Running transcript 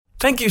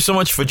Thank you so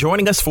much for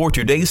joining us for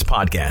today's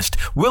podcast.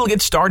 We'll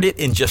get started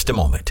in just a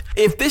moment.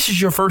 If this is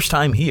your first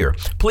time here,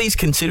 please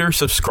consider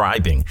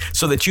subscribing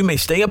so that you may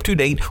stay up to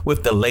date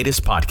with the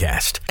latest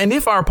podcast. And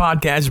if our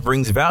podcast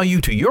brings value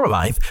to your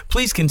life,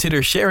 please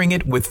consider sharing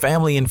it with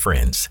family and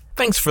friends.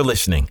 Thanks for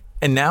listening.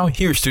 And now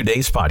here's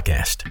today's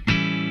podcast.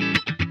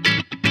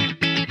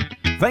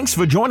 Thanks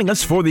for joining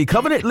us for the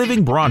Covenant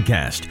Living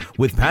broadcast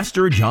with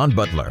Pastor John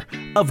Butler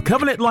of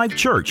Covenant Life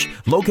Church,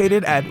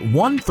 located at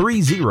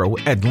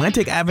 130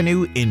 Atlantic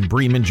Avenue in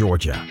Bremen,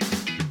 Georgia.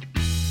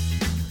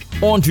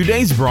 On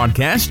today's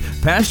broadcast,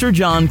 Pastor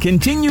John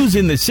continues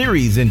in the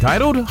series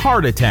entitled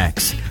Heart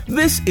Attacks.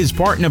 This is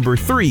part number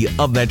 3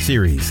 of that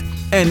series,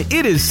 and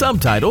it is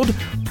subtitled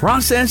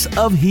Process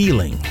of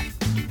Healing.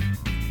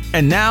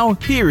 And now,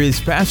 here is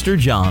Pastor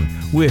John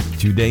with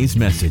today's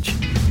message.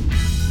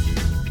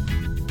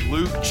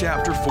 Luke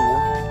chapter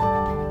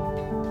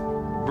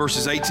 4,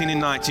 verses 18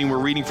 and 19. We're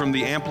reading from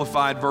the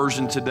Amplified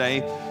Version today,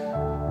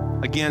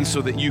 again,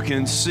 so that you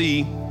can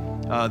see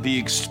the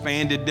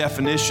expanded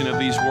definition of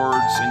these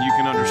words and you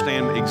can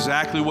understand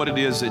exactly what it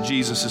is that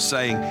Jesus is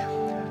saying.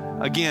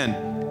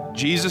 Again,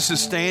 Jesus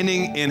is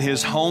standing in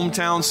his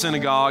hometown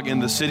synagogue in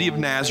the city of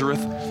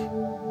Nazareth.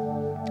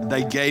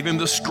 They gave him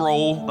the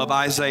scroll of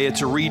Isaiah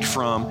to read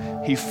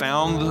from. He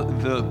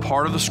found the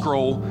part of the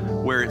scroll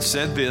where it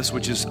said this,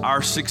 which is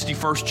our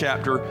 61st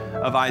chapter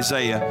of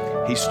Isaiah.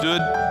 He stood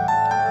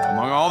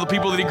among all the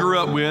people that he grew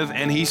up with,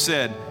 and he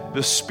said,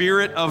 "The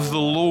Spirit of the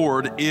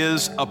Lord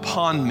is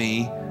upon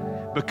me,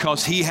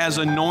 because he has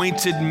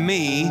anointed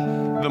me,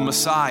 the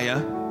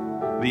Messiah,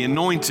 the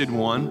anointed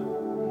one,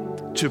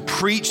 to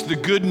preach the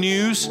good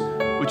news,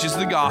 which is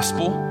the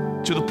gospel,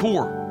 to the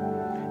poor.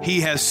 He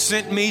has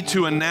sent me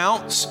to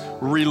announce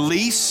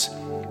release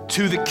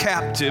to the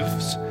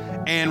captives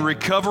and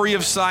recovery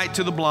of sight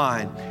to the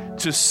blind,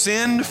 to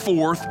send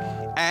forth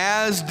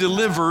as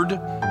delivered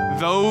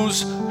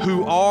those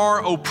who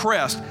are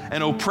oppressed."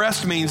 And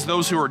oppressed means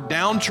those who are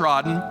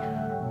downtrodden,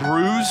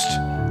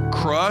 bruised,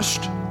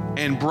 crushed,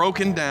 and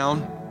broken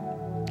down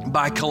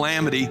by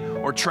calamity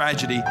or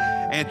tragedy,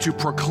 and to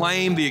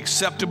proclaim the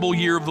acceptable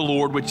year of the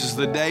Lord, which is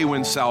the day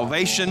when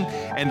salvation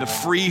and the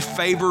free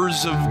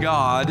favors of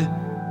God,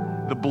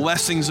 the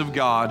blessings of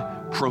God,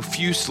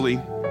 profusely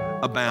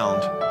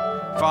abound.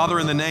 Father,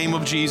 in the name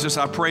of Jesus,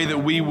 I pray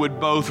that we would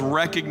both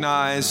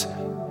recognize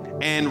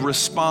and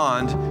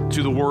respond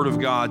to the Word of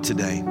God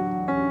today.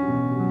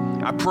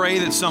 I pray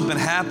that something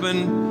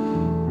happened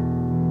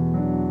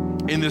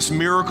in this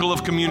miracle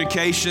of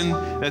communication,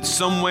 that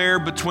somewhere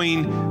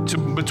between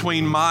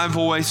my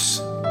voice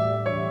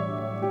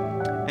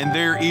and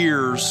their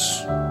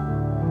ears,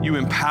 you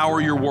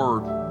empower your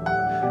Word.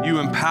 You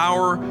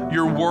empower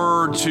your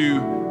Word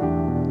to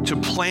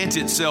plant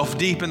itself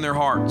deep in their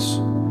hearts,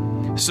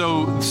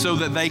 so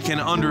that they can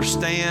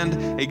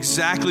understand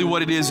exactly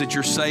what it is that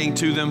you're saying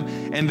to them,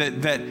 and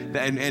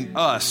and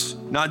us,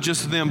 not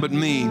just them but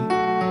me,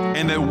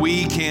 and that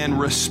we can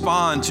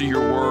respond to your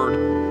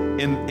word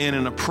in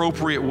an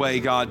appropriate way,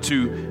 God,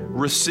 to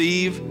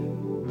receive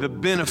the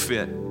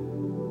benefit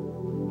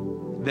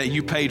that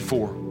you paid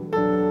for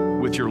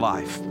with your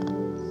life.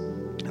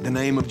 In the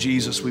name of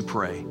Jesus we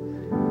pray.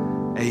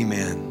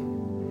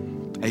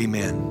 Amen.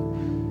 Amen.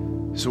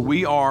 So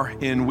we are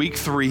in week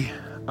 3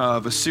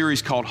 of a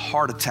series called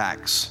Heart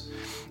Attacks.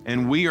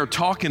 And we are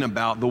talking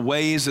about the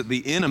ways that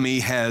the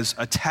enemy has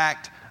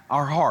attacked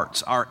our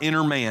hearts, our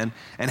inner man,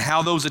 and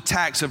how those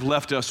attacks have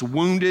left us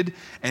wounded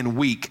and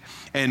weak.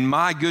 And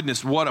my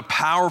goodness, what a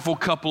powerful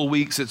couple of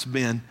weeks it's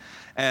been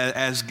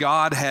as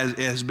God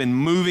has been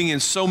moving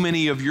in so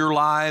many of your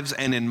lives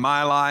and in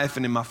my life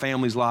and in my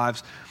family's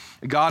lives.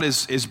 God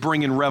is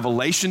bringing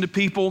revelation to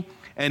people,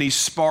 and he's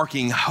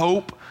sparking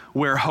hope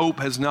where hope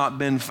has not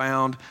been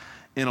found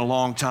in a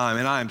long time.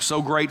 And I am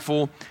so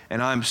grateful,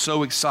 and I'm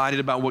so excited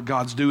about what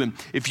God's doing.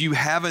 If you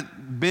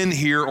haven't been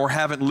here or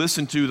haven't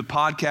listened to the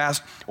podcast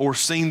or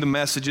seen the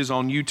messages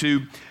on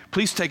YouTube,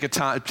 please take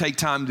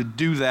time to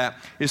do that.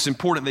 It's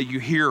important that you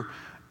hear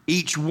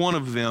each one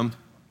of them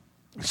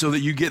so that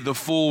you get the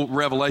full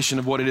revelation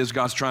of what it is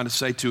God's trying to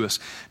say to us.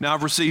 Now,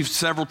 I've received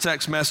several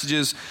text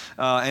messages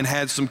and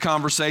had some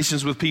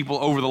conversations with people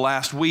over the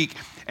last week,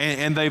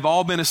 and they've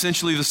all been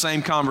essentially the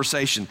same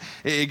conversation.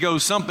 It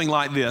goes something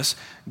like this: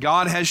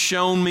 God has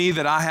shown me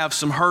that I have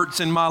some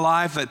hurts in my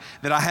life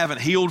that I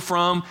haven't healed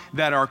from,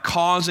 that are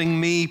causing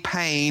me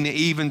pain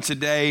even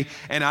today,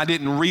 and I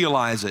didn't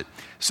realize it.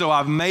 So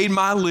I've made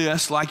my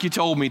list like you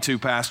told me to,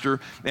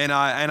 Pastor, and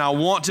I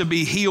want to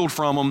be healed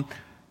from them,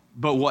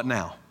 but what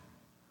now?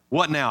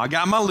 What now? I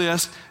got my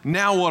list.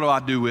 Now what do I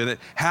do with it?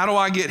 How do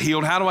I get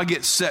healed? How do I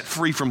get set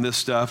free from this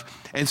stuff?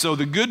 And so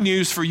the good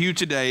news for you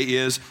today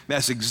is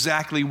that's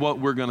exactly what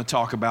we're going to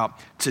talk about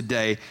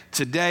today.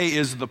 Today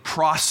is the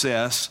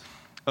process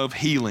of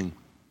healing.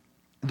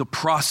 The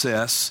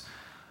process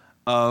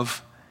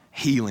of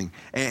healing.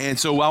 And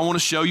so I want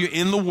to show you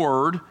in the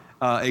Word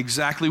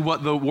exactly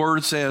what the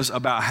Word says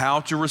about how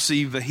to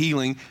receive the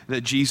healing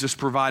that Jesus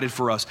provided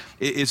for us.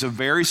 It's a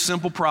very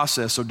simple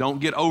process, so don't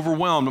get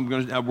overwhelmed.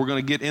 We're going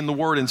to get in the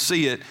Word and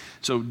see it,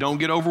 so don't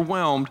get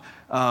overwhelmed.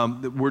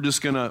 We're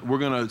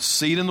gonna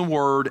see it in the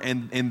Word,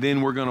 and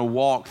then we're gonna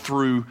walk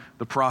through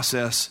the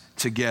process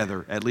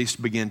together, at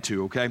least begin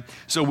to, okay?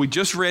 So we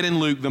just read in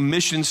Luke the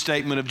mission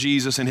statement of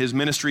Jesus and his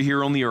ministry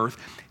here on the earth.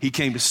 He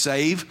came to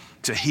save,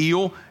 to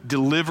heal,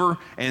 deliver,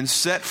 and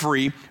set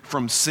free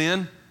from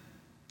sin,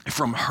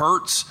 from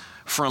hurts,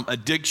 from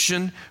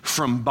addiction,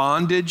 from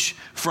bondage,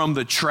 from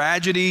the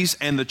tragedies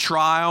and the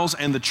trials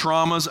and the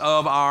traumas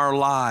of our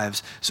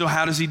lives. So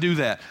how does he do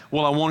that?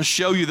 Well, I want to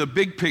show you the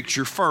big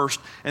picture first,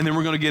 and then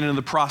we're going to get into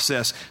the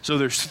process. So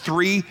there's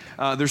three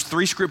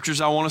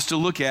scriptures I want us to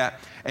look at,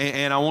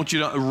 and I want you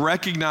to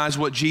recognize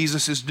what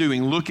Jesus is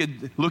doing. Look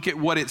at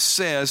what it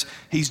says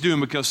he's doing,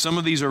 because some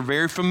of these are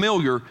very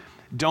familiar.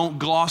 Don't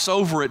gloss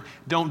over it.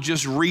 Don't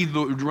just read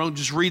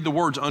the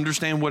words.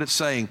 Understand what it's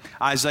saying.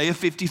 Isaiah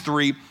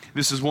 53.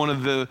 This is one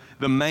of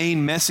the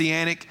main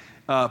messianic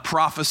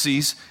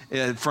prophecies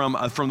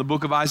from the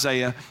book of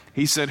Isaiah.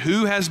 He said,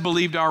 "Who has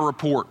believed our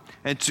report,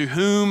 and to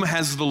whom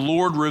has the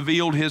Lord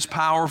revealed his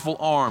powerful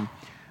arm?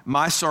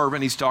 My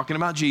servant," he's talking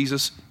about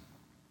Jesus,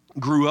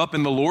 "grew up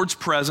in the Lord's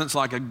presence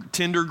like a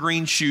tender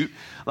green shoot,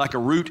 like a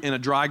root in a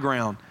dry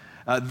ground.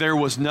 There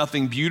was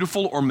nothing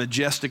beautiful or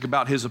majestic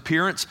about his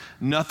appearance,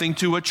 nothing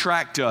to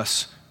attract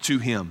us to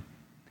him.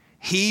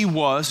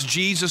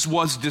 Jesus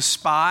was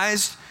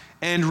despised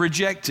and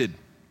rejected,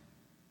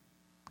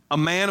 a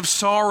man of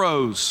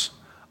sorrows,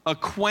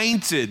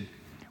 acquainted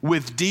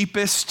with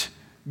deepest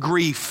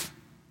grief.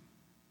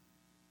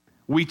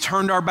 We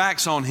turned our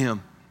backs on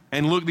him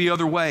and looked the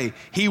other way.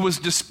 He was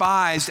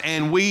despised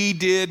and we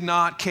did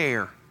not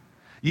care.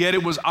 Yet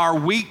it was our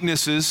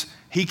weaknesses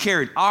he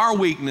carried, our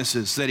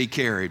weaknesses that he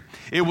carried.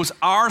 It was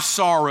our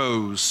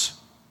sorrows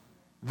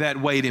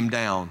that weighed him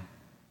down."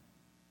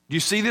 Do you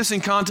see this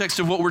in context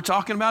of what we're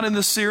talking about in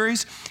this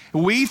series?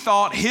 We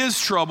thought his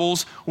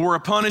troubles were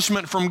a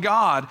punishment from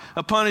God,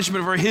 a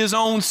punishment for his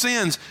own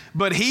sins,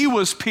 but he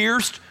was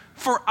pierced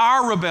for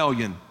our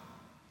rebellion.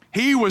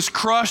 He was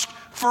crushed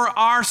for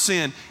our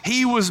sin.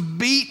 He was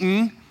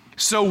beaten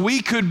so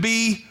we could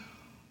be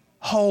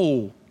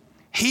whole.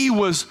 He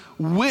was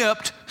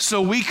whipped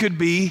so we could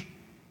be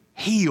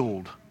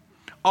healed.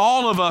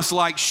 All of us,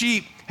 like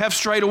sheep, have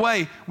strayed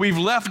away. We've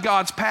left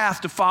God's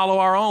path to follow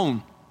our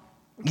own.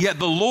 Yet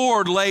the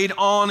Lord laid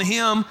on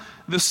him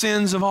the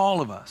sins of all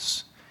of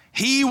us.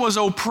 He was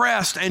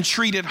oppressed and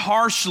treated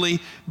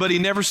harshly, but he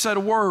never said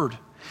a word.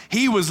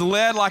 He was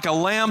led like a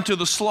lamb to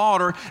the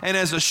slaughter, and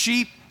as a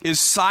sheep is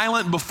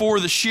silent before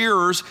the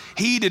shearers,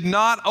 he did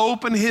not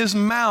open his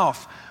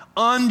mouth.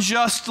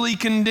 Unjustly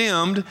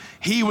condemned,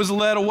 he was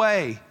led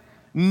away.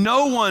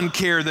 No one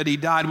cared that he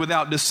died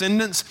without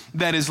descendants,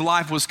 that his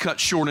life was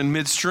cut short in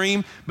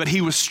midstream, but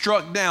he was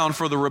struck down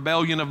for the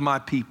rebellion of my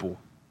people.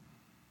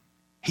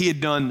 He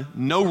had done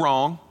no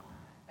wrong,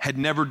 had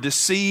never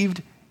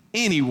deceived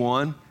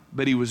anyone,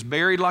 but he was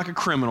buried like a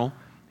criminal.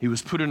 He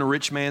was put in a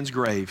rich man's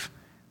grave.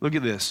 Look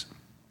at this.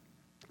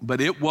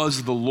 But it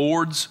was the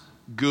Lord's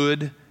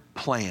good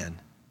plan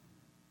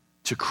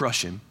to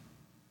crush him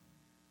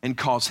and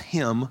cause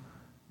him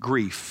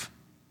grief.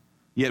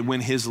 Yet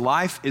when his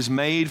life is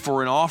made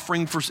an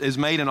offering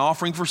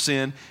for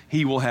sin,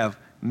 he will have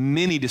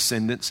many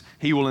descendants.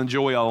 He will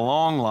enjoy a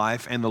long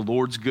life, and the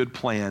Lord's good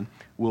plan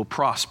will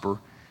prosper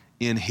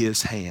in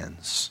his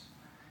hands.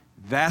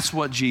 That's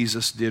what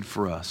Jesus did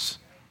for us.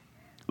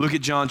 Look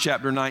at John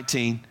chapter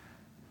 19.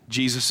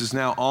 Jesus is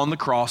now on the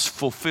cross,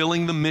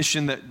 fulfilling the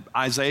mission that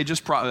Isaiah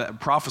just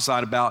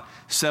prophesied about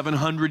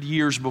 700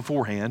 years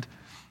beforehand.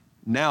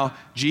 Now,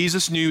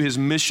 Jesus knew his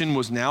mission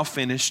was now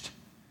finished.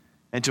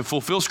 And to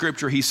fulfill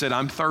Scripture, he said,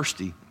 "I'm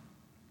thirsty."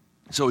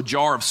 So a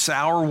jar of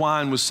sour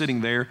wine was sitting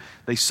there.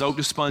 They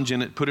soaked a sponge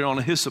in it, put it on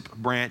a hyssop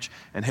branch,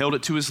 and held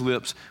it to his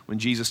lips. When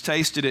Jesus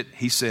tasted it,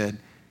 he said,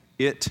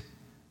 "It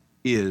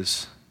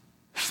is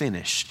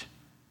finished."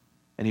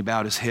 And he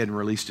bowed his head and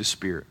released his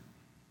spirit.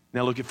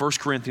 Now look at 1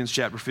 Corinthians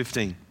chapter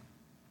 15.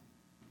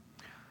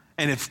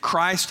 "And if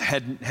Christ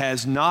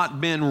has not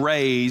been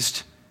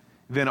raised,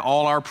 then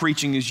all our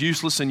preaching is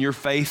useless and your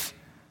faith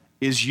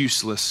is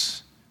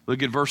useless."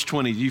 Look at verse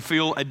 20. Do you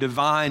feel a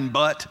divine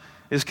but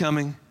is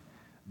coming?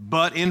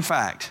 "But in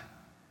fact,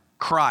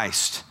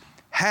 Christ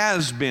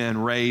has been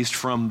raised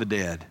from the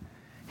dead.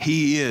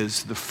 He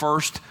is the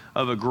first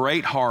of a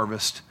great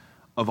harvest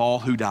of all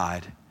who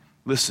died."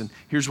 Listen,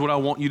 here's what I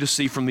want you to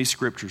see from these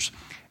scriptures.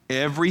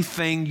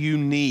 Everything you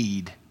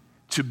need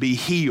to be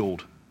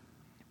healed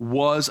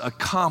was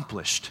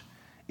accomplished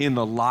in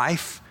the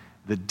life,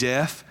 the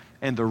death,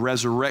 and the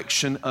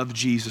resurrection of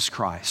Jesus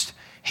Christ.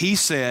 He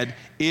said,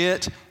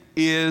 "It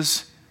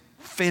is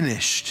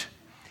finished."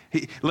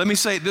 Let me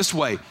say it this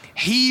way.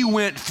 He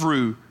went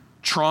through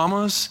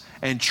traumas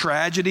and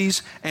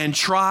tragedies and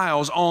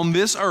trials on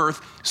this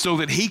earth so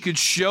that he could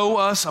show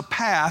us a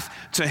path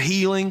to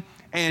healing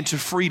and to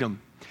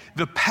freedom.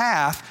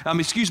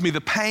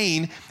 the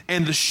pain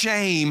and the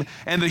shame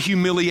and the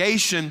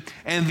humiliation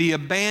and the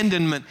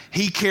abandonment.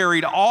 He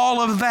carried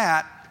all of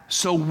that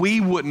so we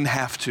wouldn't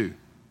have to.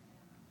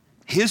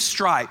 His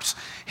stripes,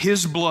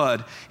 His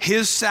blood,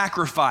 His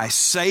sacrifice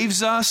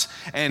saves us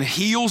and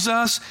heals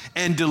us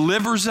and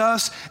delivers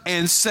us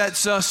and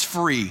sets us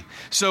free.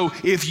 So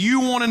if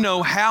you want to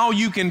know how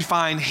you can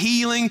find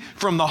healing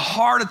from the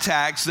heart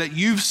attacks that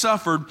you've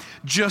suffered,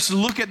 just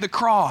look at the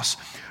cross.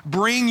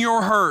 Bring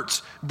your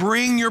hurts,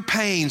 bring your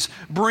pains,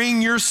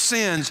 bring your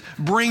sins,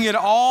 bring it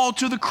all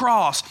to the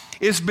cross.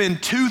 It's been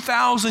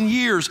 2,000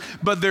 years,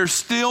 but there's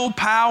still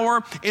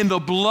power in the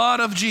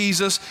blood of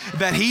Jesus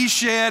that He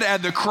shed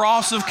at the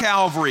cross of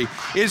Calvary.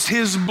 It's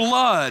His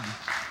blood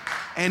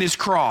and His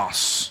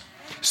cross.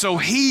 So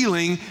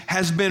healing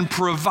has been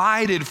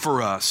provided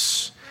for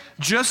us,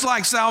 just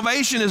like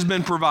salvation has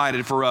been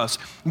provided for us.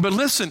 But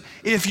listen,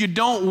 if you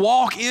don't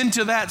walk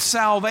into that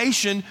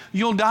salvation,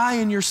 you'll die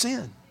in your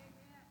sin.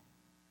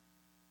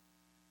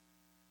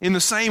 In the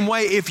same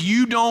way, if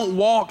you don't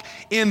walk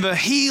in the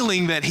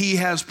healing that He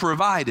has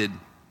provided,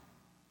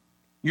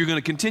 you're going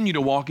to continue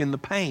to walk in the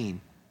pain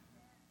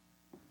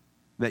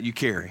that you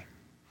carry.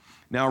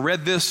 Now, I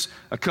read this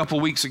a couple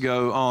weeks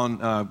ago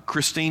on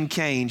Christine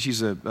Caine.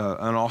 She's an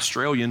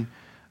Australian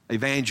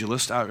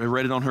evangelist. I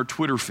read it on her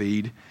Twitter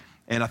feed,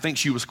 and I think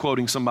she was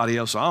quoting somebody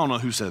else. So I don't know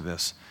who said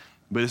this,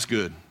 but it's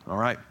good, all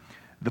right?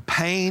 The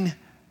pain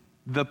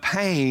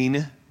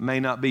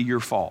may not be your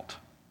fault,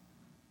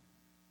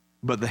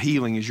 but the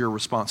healing is your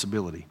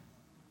responsibility.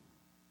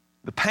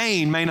 The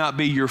pain may not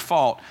be your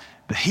fault.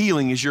 The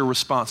healing is your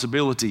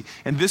responsibility.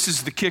 And this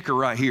is the kicker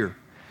right here.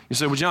 You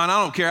say, well, John,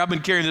 I don't care. I've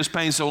been carrying this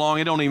pain so long,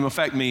 it don't even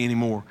affect me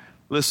anymore.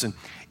 Listen,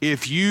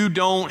 if you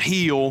don't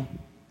heal,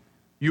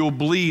 you'll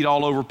bleed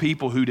all over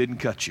people who didn't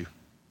cut you.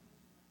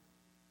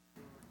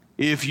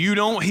 If you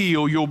don't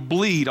heal, you'll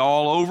bleed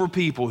all over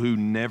people who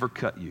never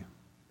cut you.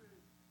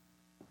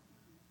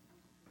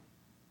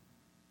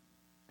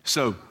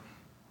 So,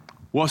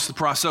 what's the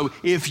process? So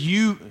if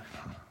you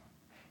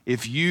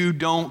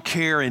don't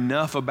care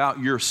enough about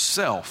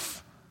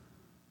yourself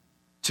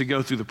to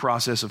go through the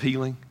process of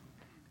healing,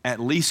 at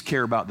least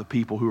care about the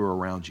people who are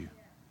around you.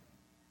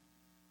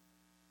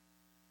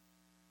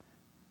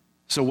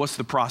 So what's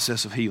the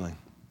process of healing?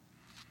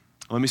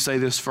 Let me say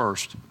this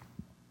first.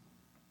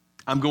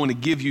 I'm going to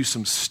give you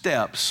some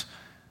steps,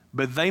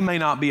 but they may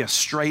not be a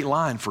straight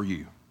line for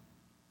you.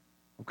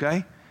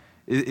 Okay?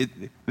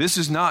 This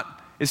is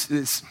not,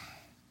 it's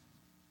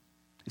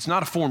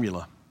not a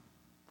formula,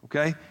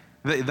 okay?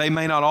 They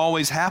may not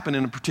always happen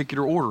in a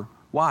particular order.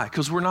 Why?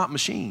 Because we're not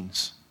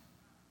machines.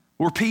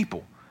 We're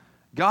people.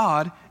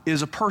 God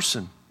is a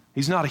person.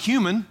 He's not a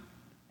human.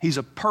 He's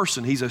a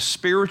person. He's a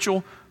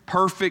spiritual,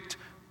 perfect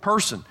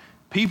person.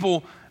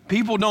 People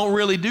don't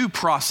really do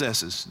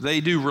processes.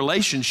 They do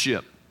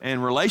relationship,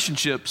 and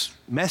relationships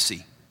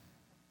messy,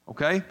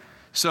 okay?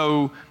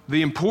 So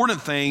the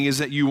important thing is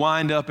that you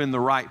wind up in the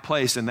right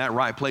place, and that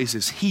right place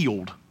is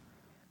healed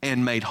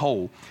and made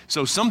whole.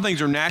 So some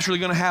things are naturally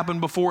going to happen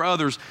before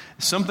others.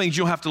 Some things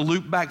you'll have to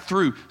loop back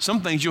through.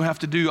 Some things you'll have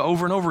to do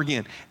over and over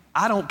again.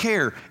 I don't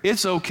care.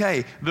 It's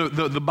okay.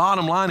 The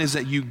bottom line is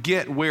that you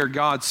get where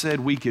God said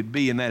we could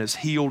be, and that is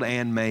healed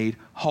and made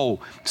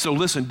whole. So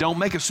listen, don't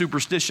make a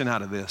superstition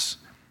out of this.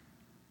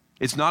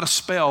 It's not a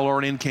spell or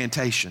an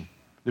incantation.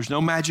 There's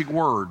no magic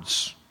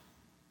words,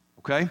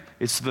 okay?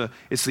 It's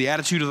the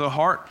attitude of the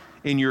heart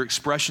in your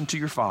expression to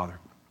your Father.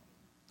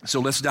 So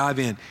let's dive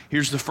in.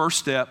 Here's the first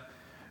step.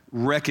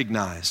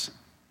 Recognize.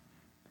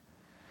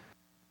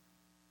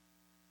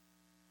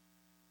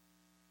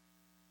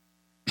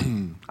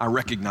 I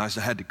recognized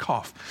I had to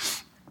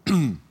cough.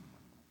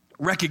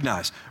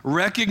 Recognize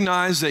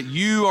that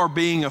you are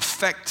being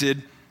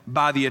affected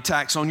by the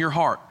attacks on your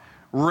heart.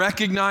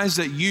 Recognize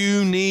that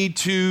you need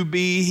to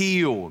be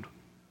healed.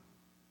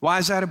 Why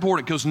is that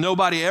important? Because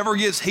nobody ever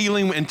gets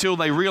healing until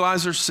they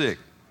realize they're sick.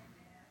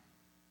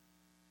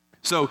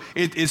 So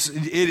it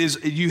is.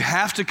 You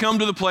have to come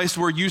to the place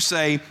where you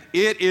say,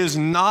 it is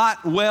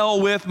not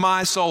well with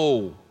my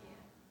soul.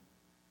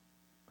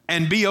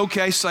 And be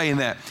okay saying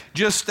that.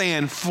 Just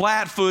stand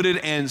flat-footed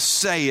and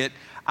say it.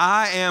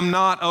 I am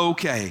not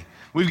okay.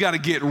 We've got to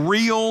get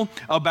real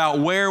about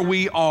where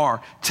we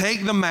are.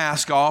 Take the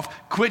mask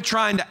off. Quit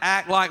trying to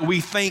act like we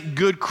think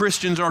good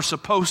Christians are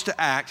supposed to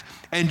act,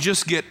 and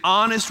just get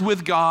honest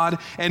with God,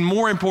 and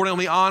more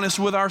importantly, honest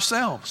with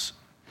ourselves.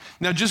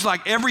 Now, just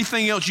like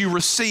everything else you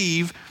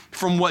receive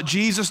from what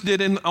Jesus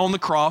did on the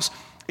cross,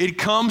 it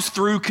comes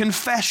through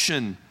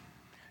confession.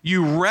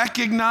 You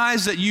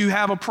recognize that you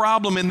have a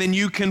problem, and then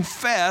you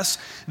confess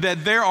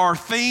that there are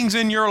things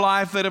in your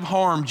life that have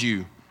harmed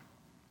you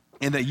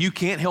and that you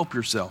can't help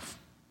yourself.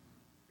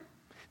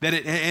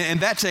 And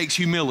that takes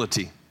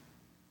humility.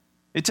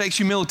 It takes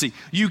humility.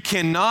 You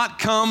cannot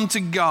come to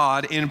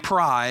God in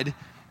pride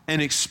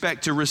and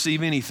expect to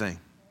receive anything.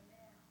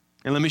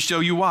 And let me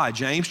show you why.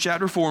 James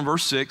chapter 4 and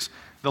verse 6,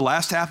 the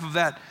last half of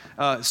that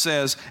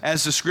says,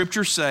 as the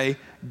scriptures say,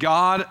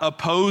 God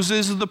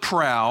opposes the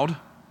proud,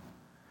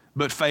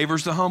 but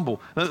favors the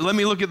humble. Let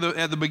me look at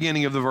the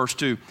beginning of the verse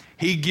 2.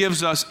 He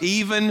gives us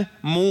even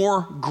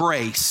more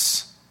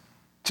grace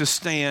to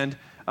stand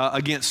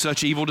against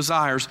such evil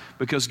desires,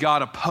 because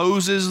God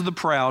opposes the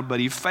proud, but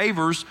he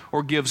favors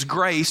or gives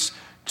grace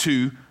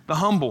to the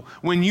humble.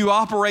 When you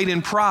operate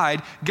in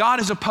pride, God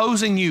is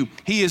opposing you.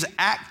 He is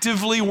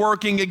actively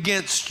working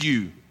against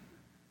you.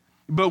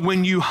 But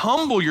when you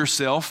humble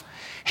yourself,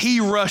 he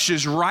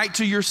rushes right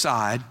to your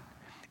side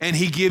and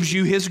he gives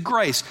you his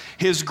grace.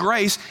 His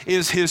grace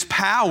is his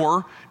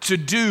power to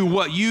do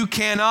what you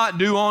cannot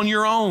do on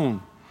your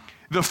own.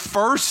 The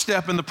first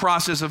step in the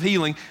process of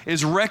healing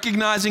is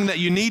recognizing that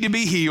you need to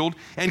be healed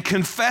and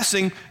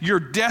confessing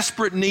your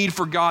desperate need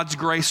for God's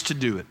grace to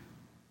do it.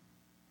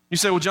 You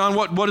say, well, John,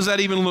 what does that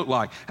even look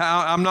like?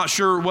 I'm not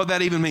sure what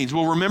that even means.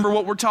 Well, remember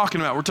what we're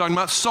talking about. We're talking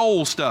about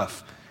soul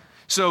stuff.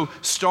 So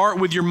start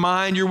with your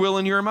mind, your will,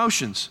 and your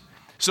emotions.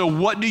 So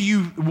what do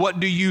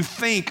you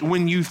think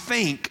when you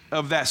think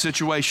of that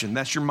situation?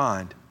 That's your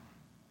mind.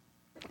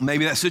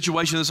 Maybe that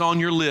situation is on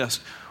your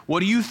list. What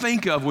do you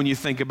think of when you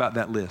think about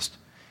that list?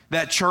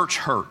 That church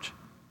hurt.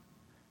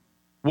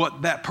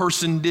 What that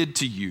person did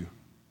to you.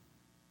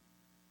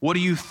 What do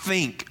you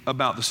think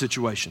about the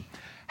situation?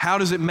 How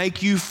does it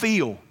make you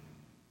feel?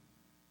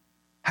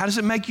 How does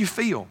it make you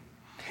feel?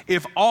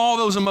 If all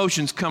those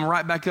emotions come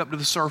right back up to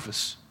the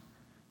surface,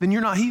 then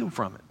you're not healed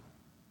from it.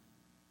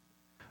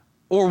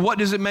 Or what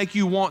does it make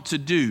you want to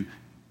do?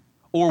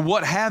 Or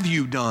what have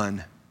you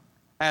done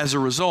as a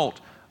result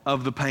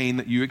of the pain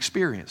that you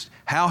experienced?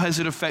 How has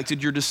it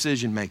affected your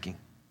decision making?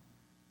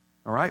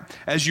 All right?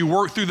 As you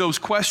work through those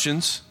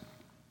questions,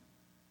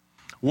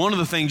 one of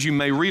the things you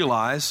may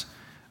realize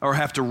or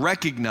have to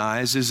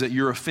recognize is that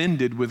you're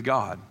offended with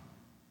God.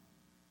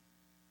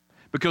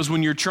 Because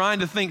when you're trying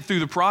to think through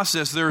the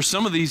process, there are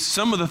some of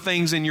the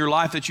things in your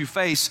life that you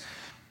face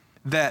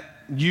that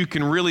you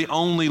can really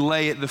only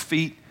lay at the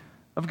feet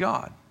of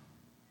God.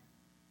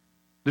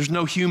 There's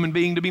no human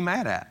being to be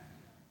mad at.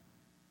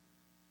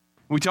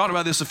 We talked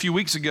about this a few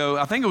weeks ago.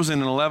 I think it was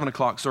in an 11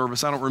 o'clock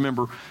service. I don't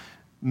remember.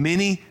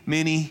 Many,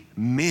 many,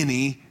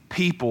 many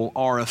people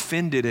are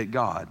offended at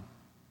God.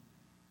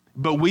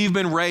 But we've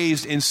been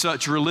raised in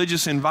such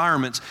religious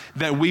environments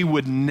that we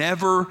would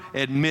never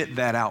admit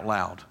that out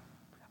loud.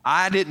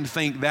 I didn't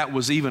think that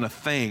was even a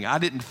thing. I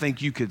didn't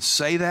think you could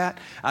say that.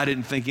 I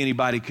didn't think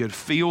anybody could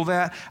feel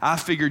that. I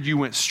figured you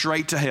went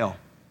straight to hell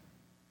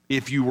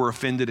if you were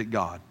offended at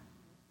God.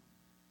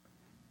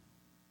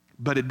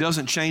 But it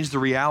doesn't change the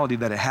reality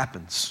that it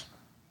happens.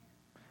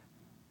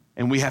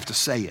 And we have to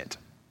say it.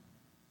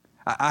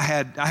 I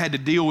had to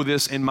deal with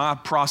this in my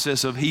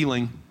process of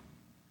healing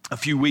a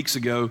few weeks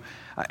ago,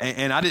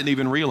 and I didn't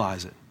even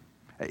realize it.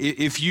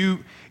 If you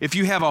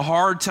have a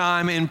hard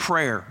time in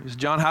prayer,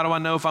 John, how do I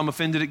know if I'm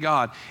offended at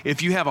God?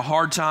 If you have a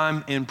hard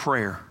time in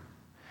prayer,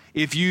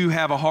 if you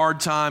have a hard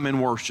time in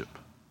worship,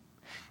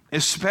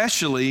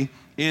 especially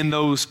in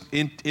those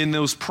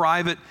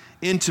private,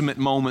 intimate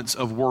moments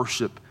of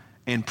worship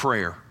and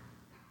prayer,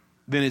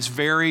 then it's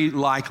very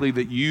likely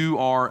that you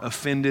are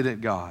offended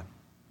at God.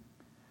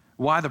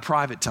 Why the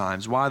private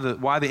times? Why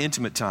the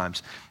intimate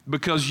times?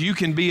 Because you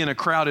can be in a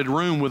crowded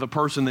room with a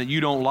person that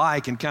you don't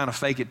like and kind of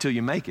fake it till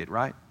you make it,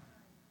 right?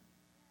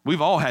 We've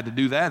all had to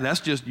do that.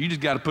 You just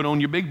got to put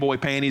on your big boy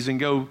panties and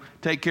go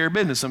take care of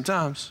business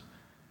sometimes.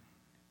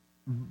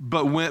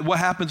 But what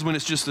happens when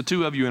it's just the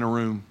two of you in a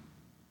room?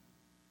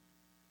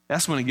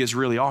 That's when it gets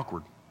really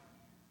awkward.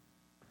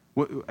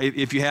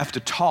 If you have to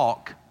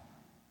talk,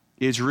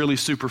 it's really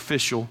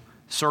superficial,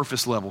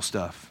 surface level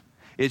stuff.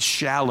 It's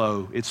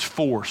shallow, it's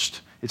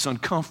forced. It's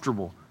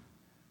uncomfortable.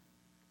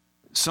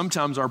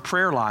 Sometimes our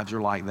prayer lives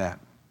are like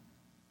that.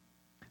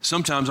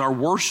 Sometimes our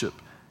worship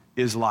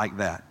is like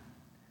that.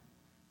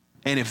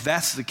 And if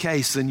that's the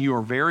case, then you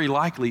are very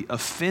likely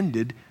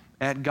offended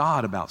at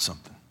God about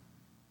something.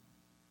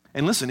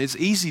 And listen, it's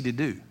easy to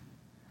do.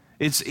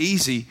 It's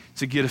easy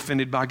to get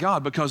offended by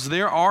God because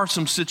there are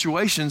some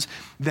situations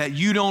that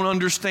you don't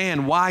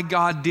understand why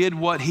God did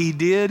what he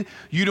did.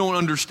 You don't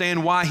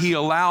understand why he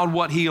allowed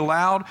what he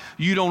allowed.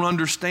 You don't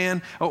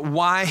understand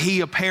why he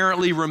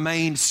apparently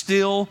remained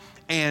still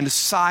and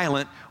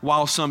silent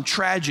while some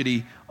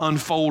tragedy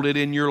unfolded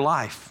in your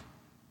life.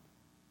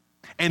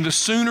 And the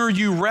sooner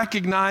you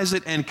recognize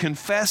it and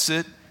confess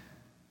it,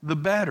 the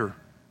better.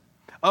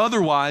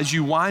 Otherwise,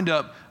 you wind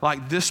up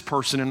like this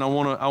person, and I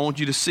want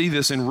you to see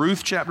this in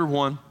Ruth chapter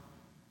 1.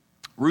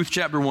 Ruth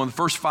chapter 1, the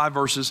first 5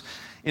 verses.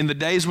 In the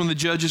days when the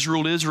judges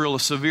ruled Israel, a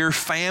severe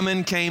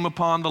famine came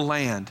upon the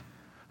land.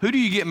 Who do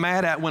you get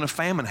mad at when a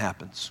famine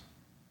happens?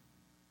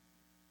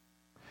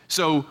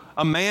 So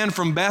a man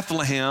from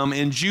Bethlehem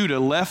in Judah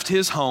left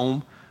his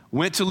home,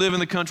 went to live in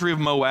the country of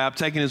Moab,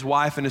 taking his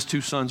wife and his 2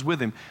 sons with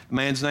him. The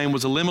man's name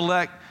was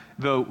Elimelech.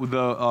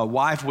 The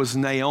wife was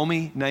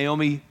Naomi.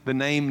 The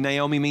name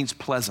Naomi means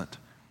pleasant.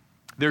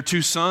 Their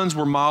 2 sons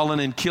were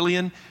Mahlon and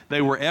Chilion.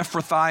 They were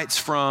Ephrathites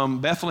from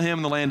Bethlehem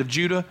in the land of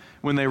Judah.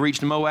 When they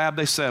reached Moab,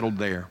 they settled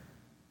there.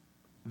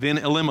 Then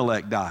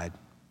Elimelech died,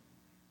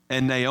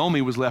 and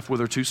Naomi was left with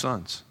her 2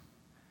 sons.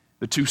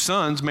 The two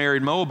sons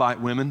married Moabite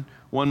women.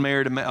 One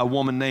married a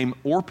woman named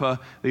Orpah.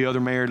 The other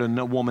married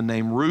a woman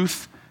named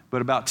Ruth.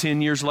 But about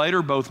 10 years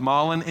later, both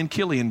Mahlon and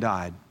Chilion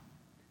died.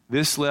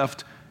 This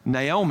left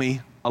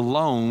Naomi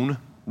alone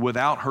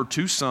without her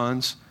two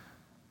sons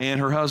and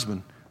her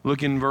husband.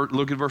 Look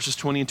at verses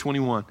 20 and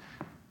 21.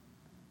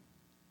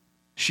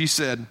 She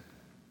said,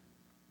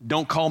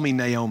 "Don't call me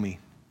Naomi.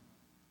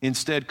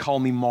 Instead, call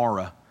me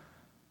Mara."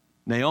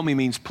 Naomi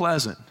means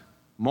pleasant.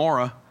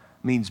 Mara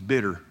means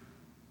bitter.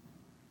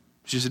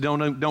 She said,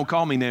 don't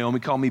call me Naomi,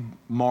 call me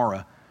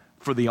Mara.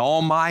 For the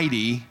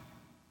Almighty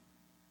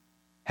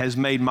has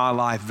made my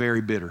life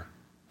very bitter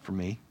for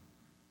me.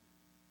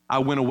 I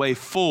went away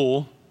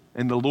full,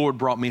 and the Lord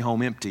brought me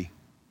home empty.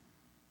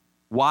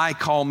 Why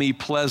call me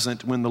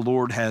pleasant when the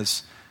Lord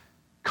has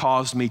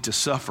caused me to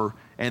suffer,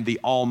 and the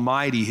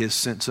Almighty has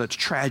sent such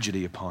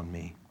tragedy upon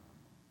me?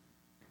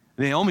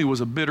 Naomi was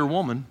a bitter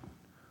woman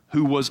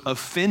who was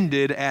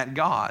offended at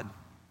God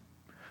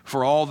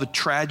for all the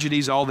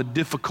tragedies, all the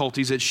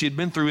difficulties that she had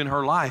been through in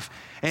her life.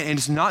 And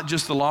it's not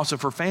just the loss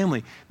of her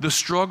family, the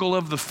struggle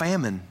of the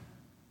famine,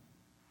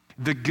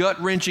 the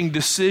gut-wrenching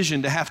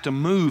decision to have to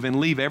move and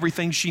leave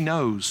everything she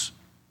knows,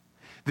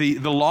 the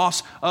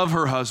loss of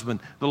her husband,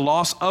 the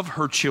loss of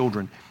her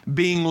children,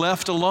 being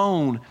left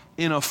alone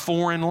in a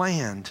foreign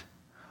land.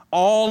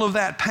 All of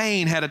that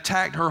pain had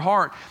attacked her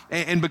heart,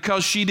 and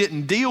because she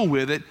didn't deal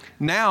with it,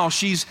 now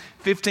she's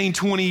 15,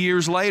 20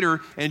 years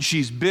later, and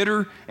she's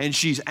bitter, and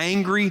she's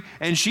angry,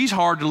 and she's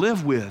hard to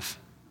live with.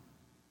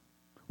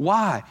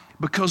 Why?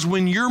 Because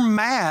when you're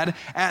mad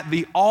at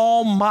the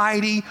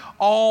almighty,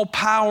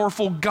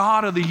 all-powerful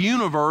God of the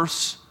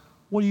universe,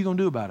 what are you going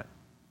to do about it?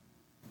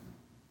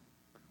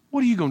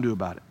 What are you going to do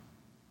about it?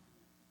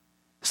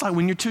 It's like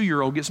when your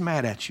 2-year-old gets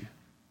mad at you.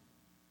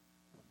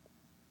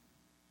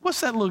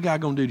 What's that little guy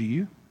going to do to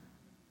you?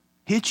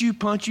 Hit you,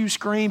 punch you,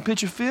 scream,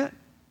 pitch a fit?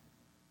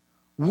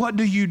 What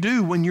do you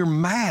do when you're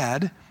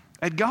mad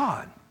at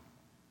God?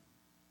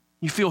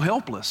 You feel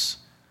helpless.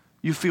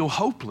 You feel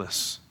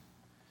hopeless.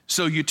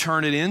 So you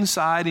turn it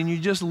inside and you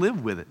just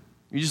live with it.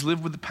 You just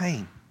live with the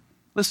pain.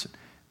 Listen,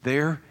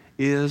 there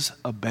is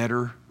a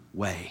better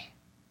way.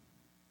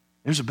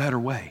 There's a better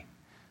way.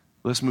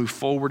 Let's move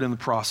forward in the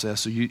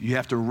process. So you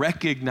have to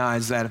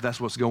recognize that if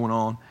that's what's going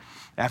on.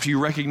 After you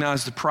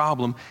recognize the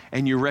problem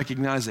and you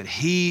recognize that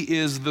He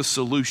is the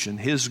solution,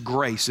 His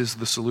grace is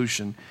the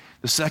solution,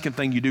 the second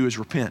thing you do is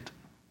repent.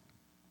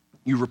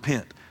 You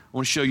repent. I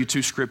want to show you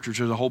two scriptures.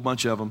 There's a whole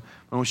bunch of them.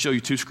 I want to show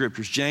you two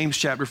scriptures. James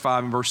chapter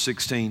 5 and verse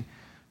 16.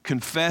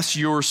 Confess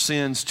your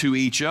sins to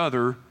each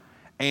other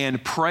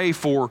and pray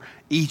for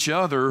each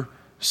other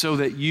so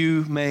that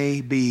you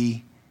may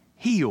be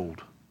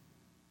healed.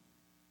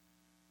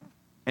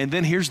 And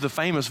then here's the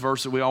famous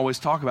verse that we always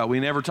talk about.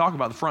 We never talk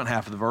about the front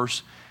half of the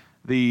verse.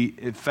 The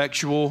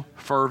effectual,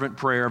 fervent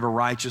prayer of a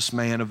righteous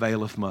man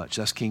availeth much.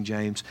 That's King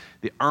James.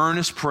 The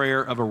earnest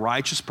prayer of a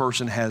righteous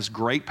person has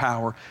great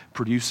power,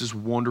 produces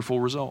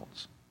wonderful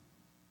results.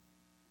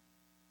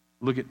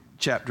 Look at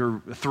chapter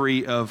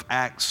 3 of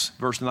Acts,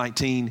 verse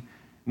 19.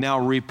 Now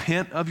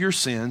repent of your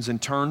sins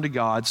and turn to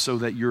God so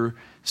that your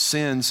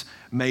sins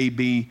may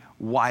be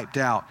wiped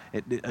out.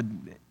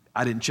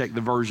 I didn't check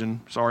the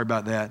version. Sorry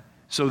about that.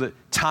 So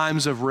that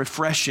times of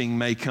refreshing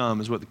may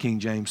come, is what the King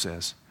James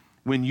says.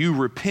 When you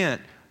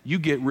repent, you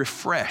get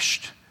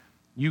refreshed,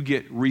 you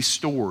get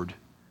restored,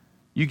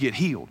 you get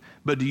healed.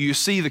 But do you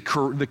see the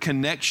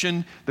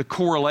connection, the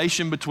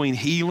correlation between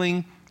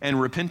healing and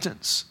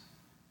repentance?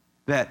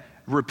 That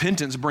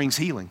repentance brings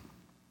healing.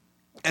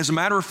 As a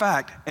matter of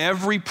fact,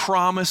 every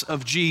promise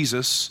of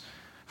Jesus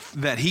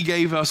that He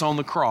gave us on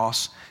the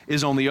cross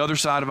is on the other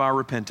side of our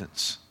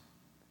repentance.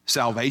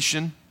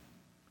 Salvation,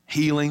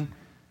 healing,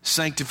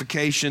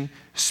 sanctification,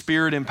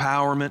 spirit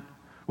empowerment.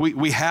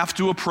 We have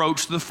to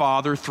approach the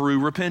Father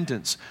through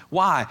repentance.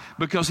 Why?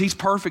 Because He's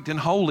perfect and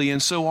holy,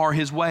 and so are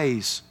His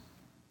ways.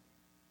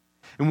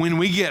 And when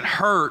we get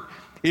hurt,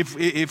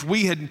 if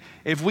we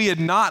had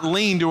not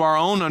leaned to our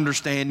own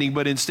understanding,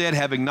 but instead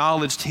have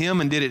acknowledged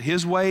Him and did it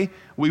His way,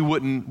 we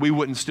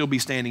wouldn't still be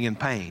standing in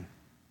pain.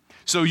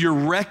 So you're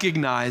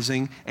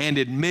recognizing and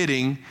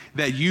admitting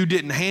that you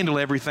didn't handle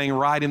everything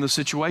right in the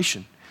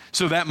situation.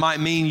 So that might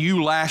mean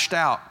you lashed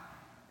out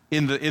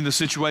in the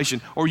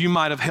situation, or you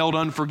might have held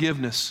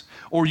unforgiveness,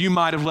 or you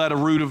might have let a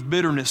root of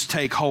bitterness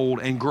take hold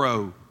and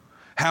grow.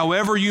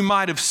 However you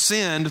might have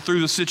sinned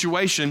through the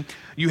situation,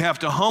 you have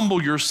to humble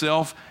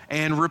yourself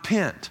and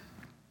repent.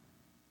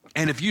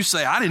 And if you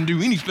say, I didn't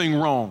do anything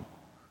wrong.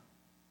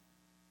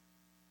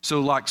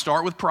 So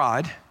start with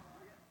pride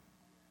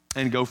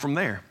and go from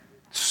there.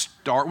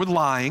 Start with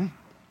lying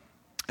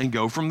and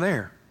go from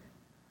there.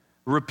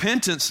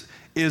 Repentance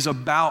is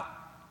about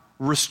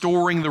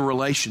restoring the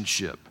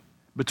relationship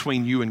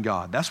between you and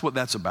God. That's what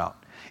that's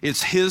about.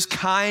 It's His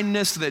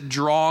kindness that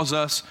draws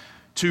us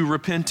to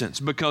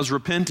repentance, because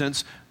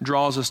repentance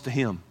draws us to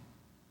Him.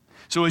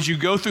 So as you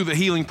go through the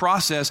healing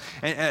process,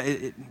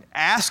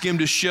 ask Him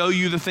to show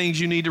you the things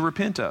you need to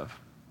repent of.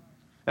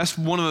 That's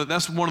one of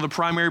the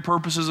primary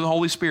purposes of the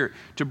Holy Spirit,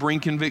 to bring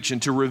conviction,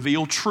 to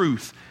reveal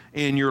truth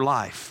in your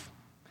life.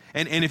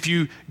 And if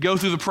you go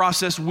through the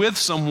process with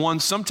someone,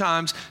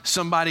 sometimes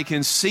somebody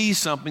can see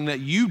something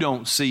that you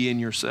don't see in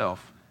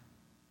yourself.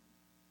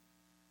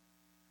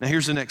 Now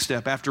here's the next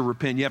step. After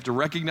repent, you have to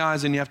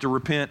recognize and you have to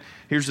repent.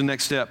 Here's the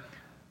next step.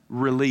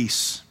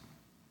 Release.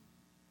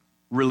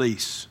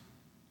 Release.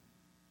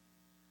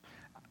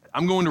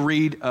 I'm going to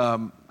read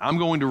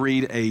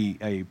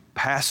a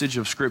passage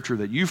of Scripture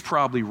that you've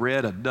probably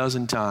read a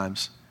dozen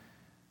times,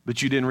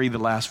 but you didn't read the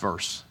last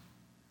verse.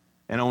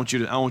 And I want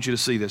you to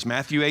see this.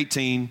 Matthew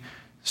 18,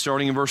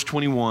 starting in verse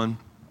 21.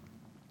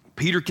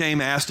 Peter came,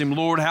 asked him,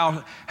 Lord,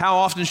 how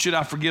often should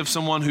I forgive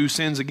someone who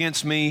sins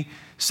against me?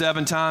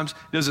 7 times?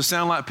 Does it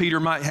sound like Peter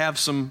might have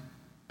some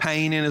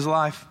pain in his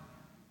life?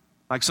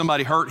 Like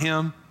somebody hurt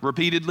him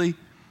repeatedly?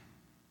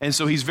 And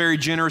so he's very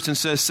generous and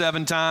says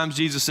 7 times.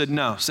 Jesus said,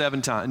 no,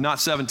 7 times. Not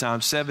 7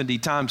 times, 70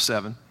 times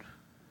 7.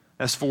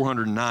 That's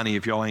 490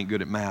 if y'all ain't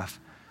good at math.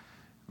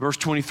 Verse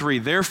 23,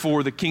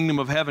 therefore the kingdom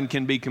of heaven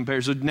can be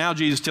compared. So now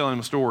Jesus is telling him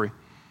a story.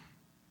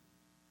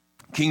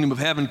 Kingdom of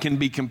heaven can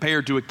be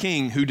compared to a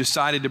king who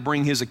decided to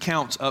bring his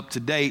accounts up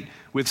to date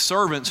with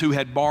servants who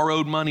had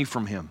borrowed money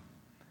from him.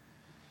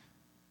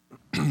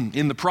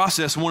 In the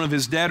process, one of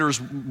his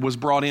debtors was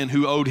brought in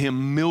who owed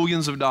him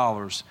millions of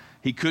dollars.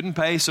 He couldn't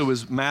pay, so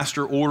his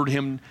master ordered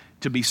him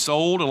to be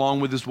sold along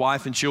with his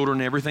wife and children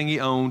and everything he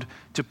owned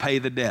to pay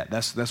the debt.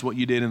 That's what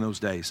you did in those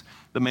days.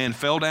 The man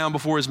fell down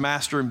before his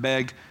master and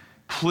begged,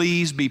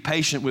 please be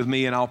patient with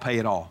me and I'll pay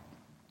it all.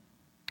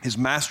 His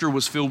master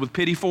was filled with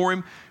pity for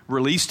him,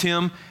 released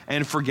him,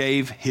 and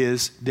forgave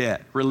his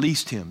debt.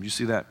 Released him. You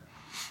see that?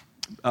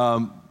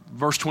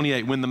 Verse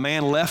 28, when the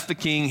man left the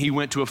king, he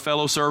went to a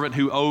fellow servant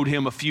who owed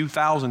him a few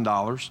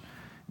 $1,000s,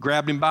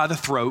 grabbed him by the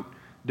throat,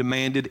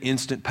 demanded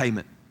instant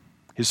payment.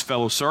 His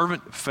fellow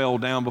servant fell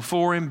down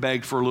before him,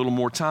 begged for a little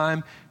more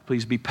time.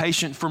 Please be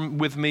patient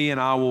with me and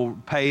I will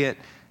pay it.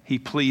 He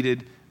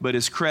pleaded, but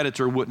his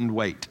creditor wouldn't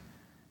wait.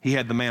 He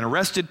had the man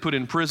arrested, put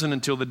in prison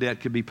until the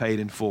debt could be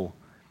paid in full.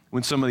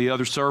 When some of the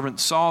other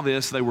servants saw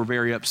this, they were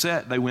very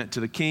upset. They went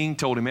to the king,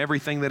 told him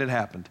everything that had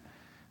happened.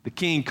 The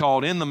king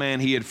called in the man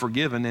he had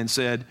forgiven and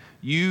said,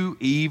 you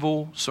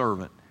evil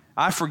servant,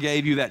 I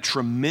forgave you that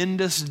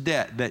tremendous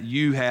debt that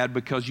you had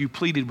because you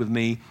pleaded with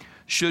me.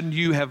 Shouldn't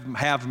you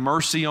have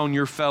mercy on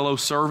your fellow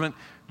servant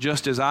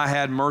just as I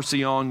had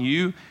mercy on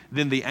you?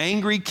 Then the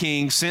angry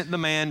king sent the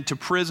man to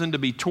prison to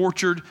be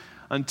tortured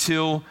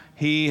until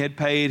he had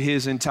paid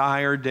his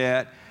entire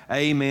debt.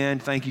 Amen.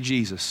 Thank you,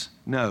 Jesus.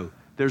 No,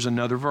 there's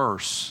another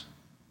verse.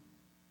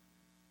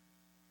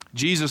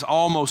 Jesus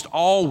almost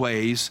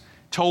always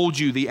told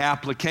you the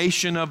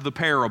application of the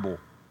parable.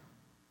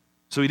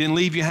 So he didn't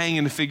leave you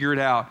hanging to figure it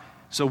out.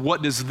 So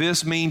what does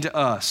this mean to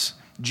us?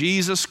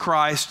 Jesus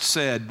Christ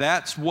said,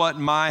 that's what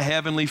my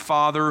heavenly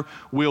Father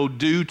will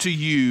do to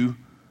you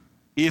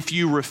if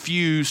you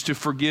refuse to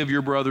forgive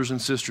your brothers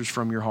and sisters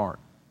from your heart.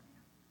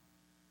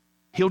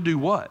 He'll do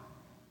what?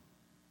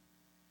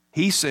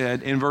 He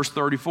said in verse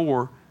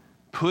 34,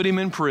 put him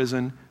in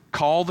prison,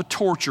 call the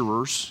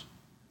torturers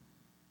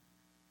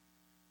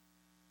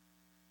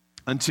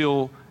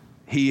until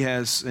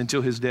his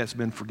debt's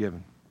been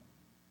forgiven,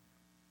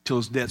 till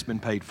his debt's been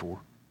paid for.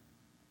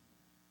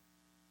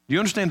 Do you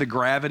understand the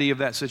gravity of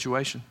that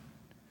situation,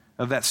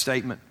 of that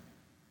statement?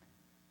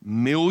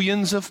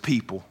 Millions of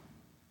people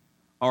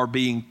are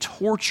being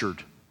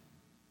tortured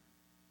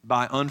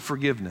by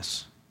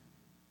unforgiveness.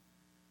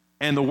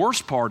 And the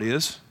worst part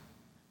is,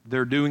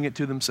 they're doing it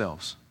to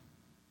themselves.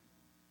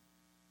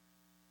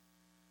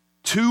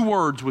 2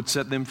 words would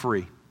set them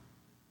free.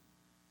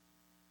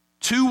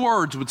 2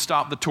 words would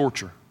stop the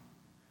torture.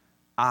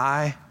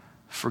 I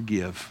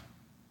forgive.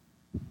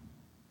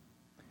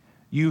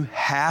 You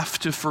have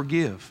to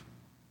forgive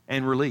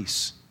and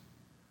release.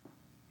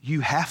 You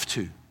have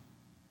to.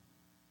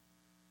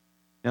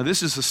 Now,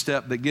 this is the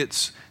step that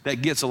gets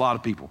a lot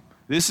of people.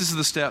 This is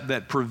the step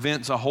that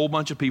prevents a whole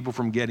bunch of people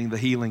from getting the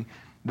healing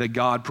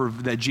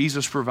that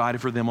Jesus provided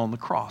for them on the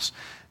cross.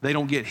 They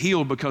don't get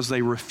healed because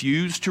they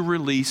refuse to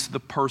release the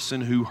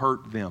person who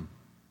hurt them.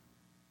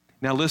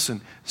 Now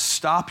listen,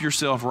 stop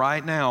yourself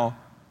right now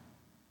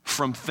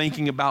from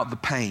thinking about the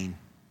pain.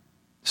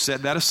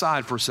 Set that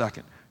aside for a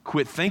second.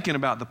 Quit thinking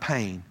about the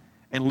pain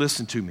and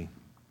listen to me.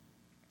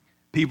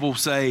 People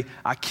say,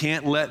 I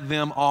can't let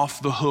them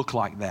off the hook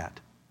like that.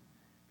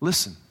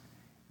 Listen,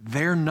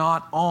 they're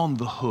not on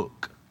the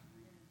hook.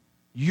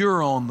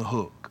 You're on the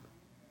hook.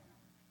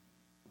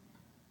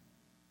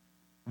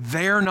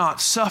 They're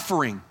not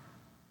suffering.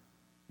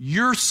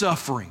 You're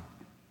suffering.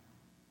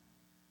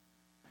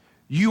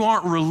 You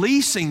aren't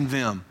releasing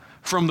them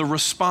from the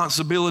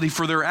responsibility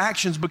for their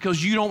actions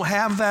because you don't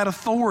have that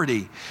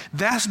authority.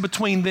 That's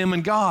between them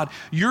and God.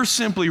 You're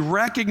simply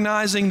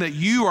recognizing that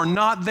you are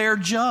not their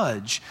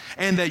judge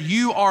and that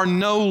you are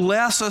no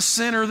less a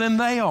sinner than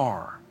they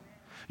are.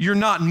 You're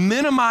not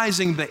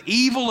minimizing the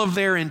evil of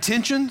their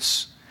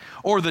intentions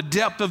or the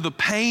depth of the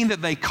pain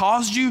that they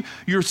caused you.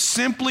 You're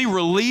simply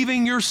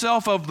relieving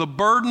yourself of the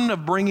burden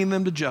of bringing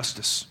them to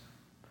justice.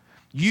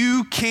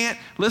 You can't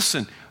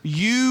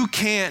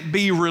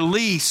be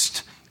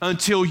released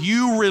until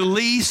you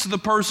release the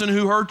person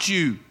who hurt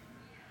you.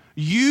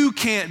 You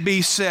can't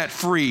be set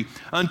free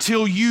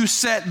until you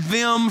set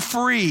them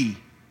free.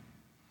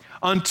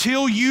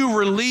 Until you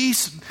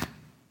release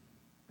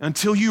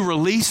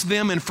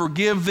them and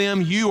forgive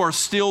them, you are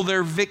still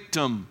their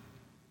victim.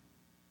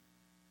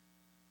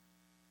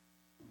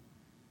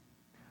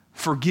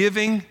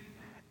 Forgiving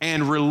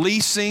and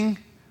releasing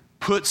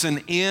puts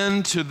an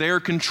end to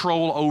their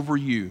control over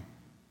you.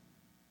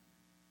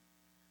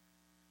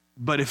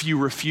 But if you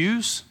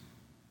refuse,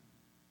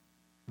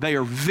 they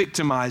are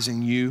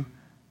victimizing you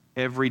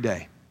every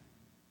day.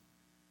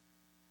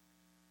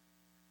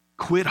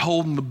 Quit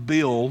holding the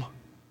bill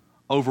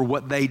over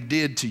what they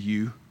did to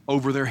you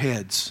over their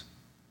heads.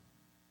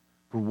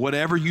 For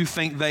whatever you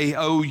think they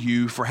owe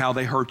you for how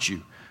they hurt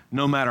you,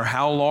 no matter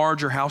how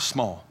large or how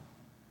small.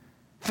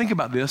 Think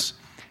about this.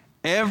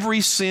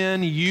 Every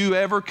sin you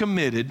ever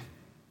committed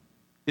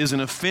is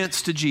an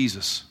offense to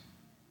Jesus.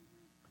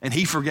 And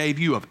He forgave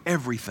you of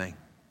everything.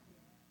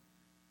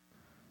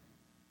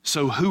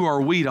 So who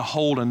are we to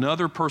hold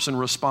another person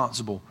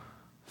responsible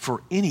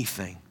for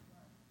anything?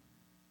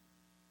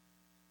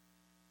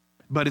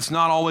 But it's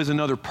not always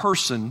another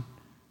person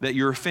that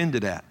you're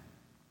offended at.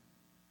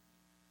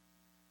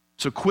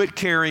 So quit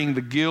carrying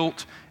the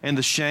guilt and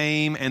the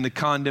shame and the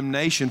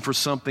condemnation for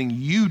something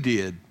you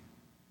did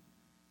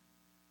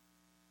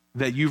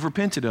that you've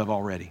repented of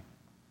already.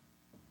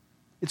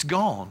 It's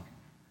gone.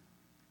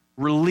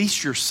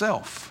 Release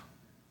yourself.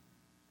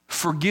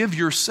 Forgive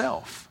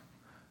yourself.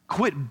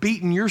 Quit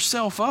beating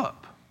yourself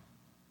up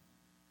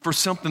for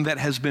something that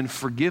has been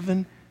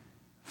forgiven,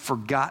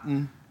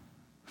 forgotten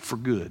for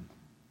good.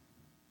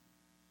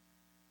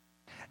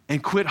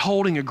 And quit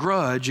holding a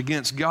grudge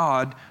against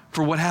God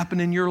for what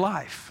happened in your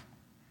life.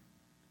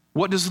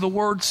 What does the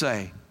Word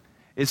say?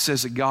 It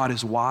says that God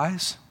is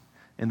wise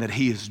and that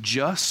He is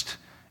just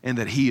and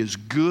that He is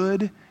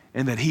good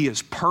and that He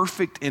is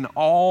perfect in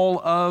all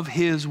of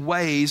His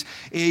ways,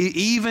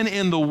 even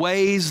in the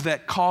ways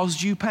that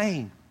caused you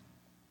pain.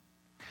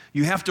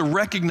 You have to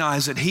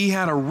recognize that He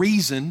had a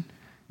reason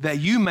that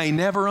you may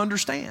never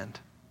understand.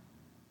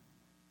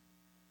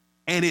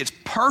 And it's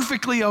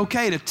perfectly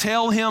okay to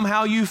tell Him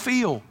how you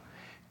feel.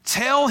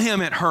 Tell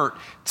Him it hurt.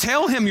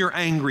 Tell Him you're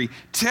angry.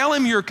 Tell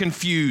Him you're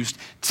confused.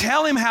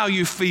 Tell Him how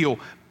you feel.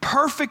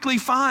 Perfectly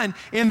fine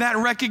in that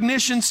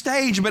recognition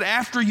stage. But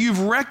after you've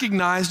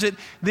recognized it,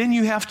 then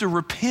you have to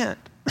repent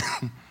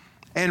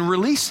and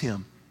release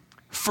Him.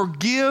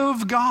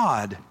 Forgive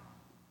God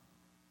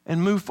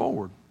and move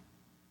forward.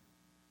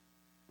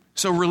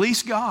 So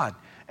release God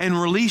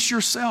and release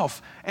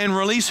yourself and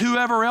release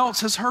whoever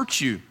else has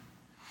hurt you.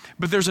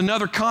 But there's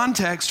another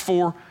context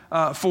for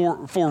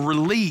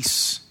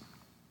release.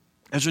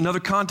 There's another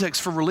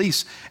context for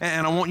release,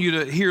 and I want you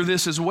to hear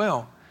this as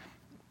well.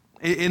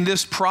 In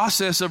this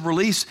process of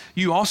release,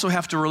 you also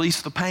have to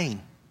release the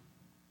pain.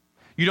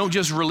 You don't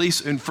just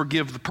release and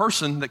forgive the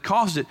person that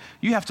caused it.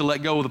 You have to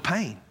let go of the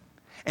pain.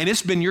 And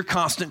it's been your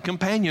constant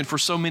companion for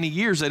so many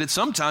years that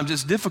sometimes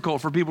it's difficult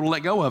for people to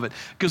let go of it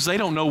because they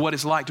don't know what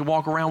it's like to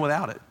walk around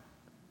without it.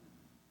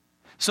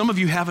 Some of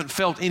you haven't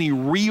felt any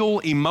real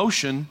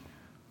emotion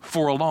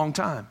for a long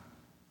time.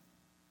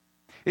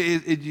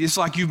 It's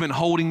like you've been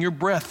holding your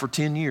breath for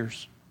 10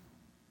 years.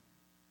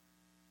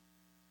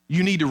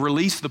 You need to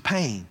release the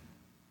pain,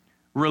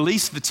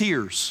 release the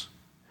tears,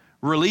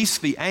 release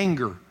the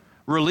anger,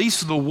 release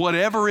the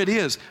whatever it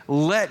is.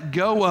 Let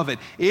go of it.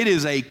 It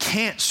is a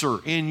cancer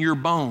in your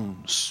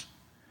bones.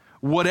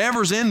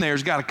 Whatever's in there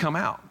has got to come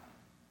out.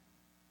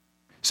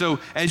 So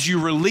as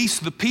you release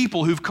the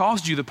people who've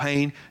caused you the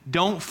pain,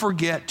 don't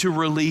forget to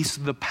release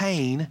the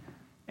pain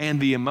and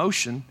the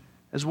emotion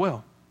as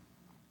well.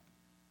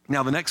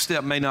 Now, the next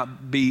step may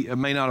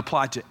not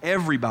apply to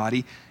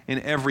everybody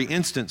in every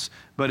instance,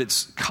 but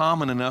it's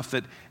common enough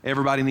that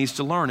everybody needs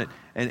to learn it.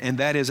 And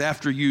that is,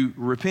 after you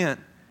repent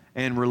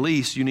and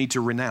release, you need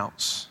to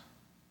renounce.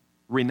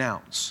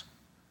 Renounce.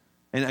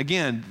 And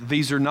again,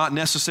 these are not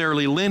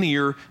necessarily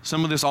linear.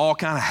 Some of this all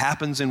kind of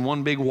happens in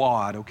one big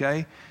wad,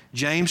 okay?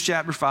 James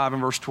chapter 5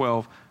 and verse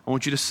 12, I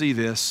want you to see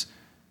this.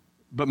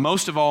 But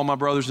most of all, my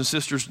brothers and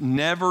sisters,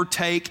 never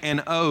take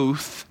an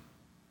oath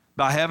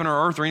by heaven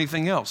or earth or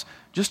anything else.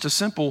 Just a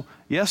simple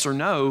yes or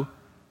no.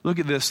 Look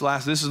at this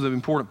this is the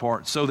important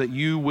part. So that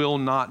you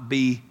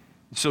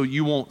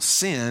won't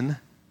sin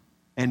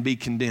and be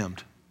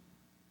condemned.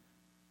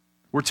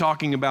 We're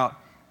talking about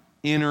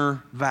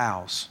inner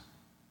vows,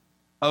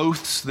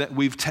 oaths that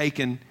we've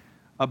taken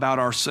about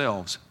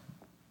ourselves.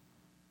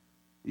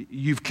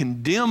 You've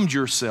condemned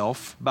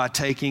yourself by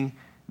taking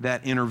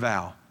that inner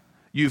vow.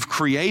 You've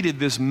created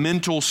this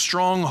mental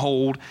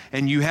stronghold,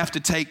 and you have to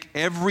take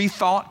every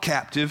thought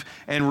captive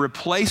and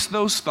replace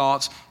those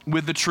thoughts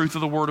with the truth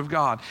of the Word of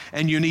God.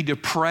 And you need to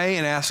pray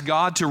and ask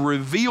God to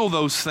reveal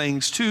those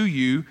things to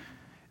you,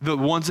 the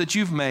ones that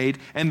you've made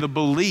and the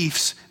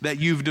beliefs that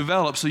you've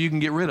developed, so you can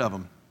get rid of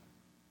them.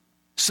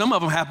 Some of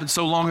them happened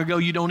so long ago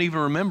you don't even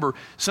remember.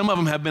 Some of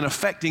them have been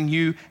affecting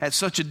you at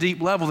such a deep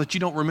level that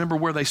you don't remember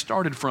where they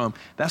started from.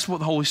 That's what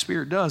the Holy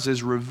Spirit does,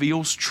 is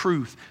reveals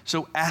truth.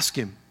 So ask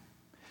Him.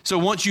 So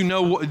once you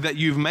know that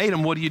you've made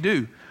them, what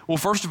do? Well,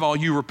 first of all,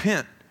 you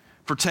repent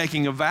for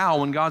taking a vow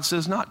when God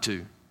says not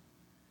to,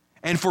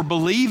 and for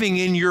believing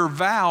in your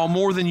vow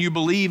more than you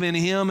believe in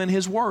Him and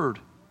His Word.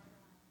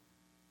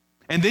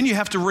 And then you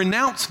have to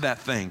renounce that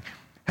thing.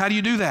 How do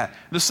you do that?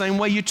 The same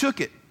way you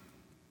took it.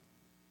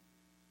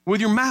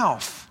 With your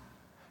mouth.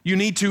 You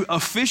need to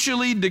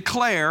officially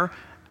declare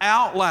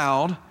out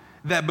loud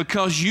that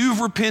because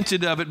you've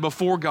repented of it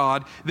before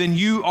God, then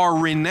you are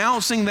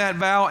renouncing that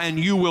vow and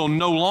you will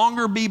no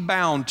longer be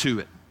bound to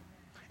it.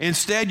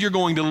 Instead, you're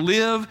going to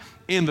live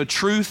in the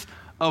truth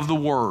of the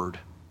Word.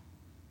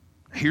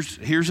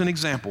 Here's an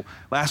example.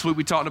 Last week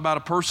we talked about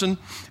a person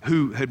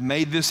who had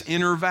made this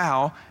inner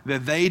vow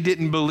that they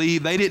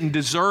didn't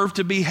deserve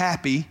to be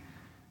happy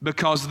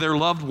because their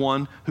loved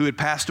one who had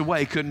passed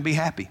away couldn't be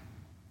happy.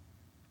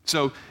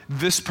 So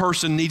this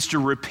person needs to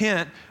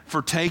repent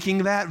for taking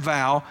that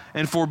vow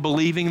and for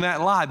believing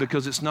that lie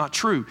because it's not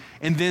true.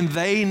 And then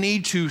they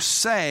need to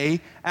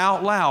say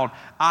out loud,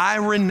 I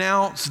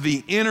renounce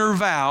the inner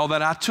vow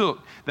that I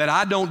took, that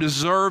I don't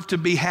deserve to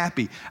be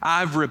happy.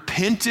 I've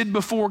repented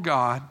before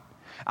God.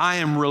 I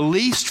am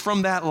released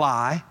from that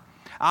lie.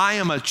 I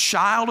am a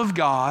child of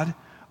God,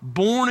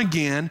 born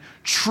again,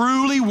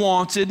 truly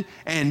wanted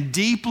and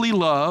deeply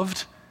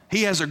loved.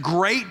 He has a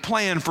great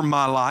plan for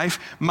my life.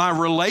 My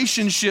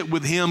relationship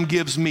with Him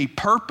gives me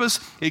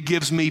purpose. It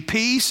gives me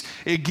peace.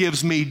 It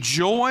gives me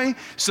joy.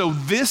 So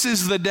this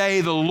is the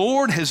day the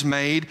Lord has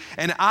made,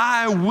 and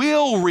I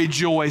will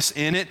rejoice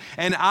in it,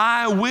 and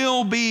I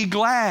will be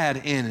glad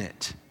in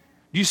it.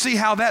 You see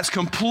how that's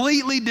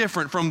completely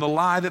different from the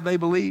lie that they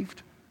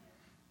believed?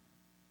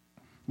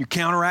 You're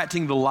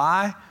counteracting the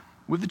lie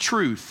with the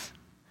truth.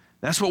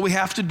 That's what we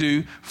have to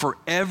do for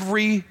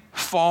every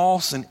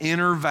false and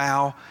inner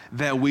vow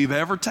that we've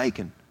ever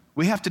taken.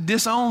 We have to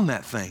disown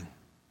that thing.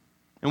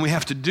 And we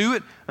have to do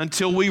it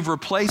until we've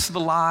replaced the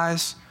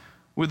lies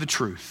with the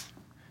truth.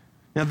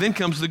 Now then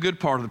comes the good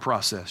part of the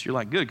process. You're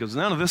like, good, because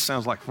none of this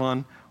sounds like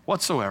fun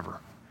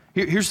whatsoever.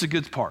 Here's the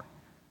good part.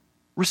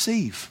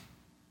 Receive.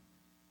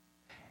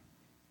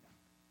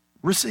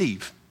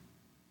 Receive.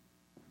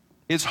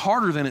 It's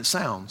harder than it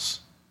sounds.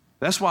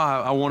 That's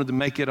why I wanted to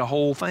make it a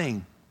whole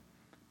thing.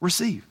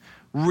 Receive.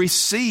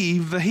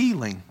 Receive the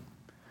healing.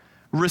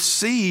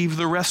 Receive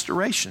the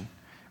restoration.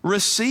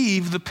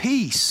 Receive the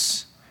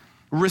peace.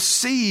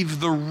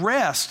 Receive the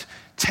rest.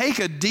 Take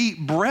a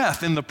deep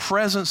breath in the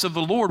presence of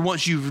the Lord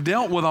once you've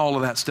dealt with all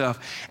of that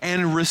stuff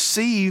and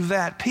receive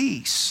that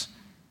peace.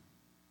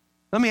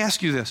 Let me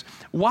ask you this.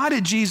 Why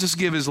did Jesus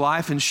give His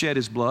life and shed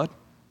His blood?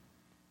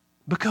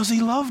 Because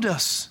He loved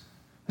us.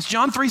 It's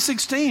John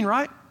 3:16,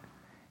 right?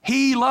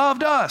 He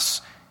loved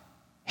us.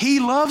 He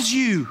loves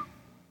you.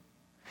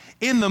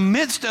 In the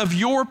midst of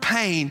your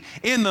pain,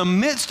 in the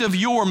midst of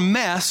your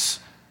mess,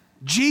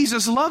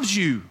 Jesus loves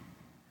you.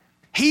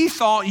 He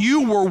thought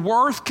you were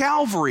worth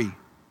Calvary.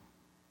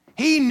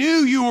 He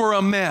knew you were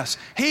a mess.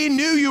 He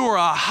knew you were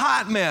a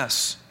hot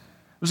mess.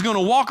 Was going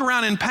to walk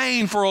around in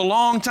pain for a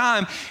long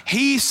time.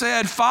 He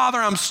said, Father,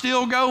 I'm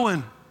still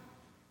going.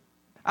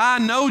 I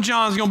know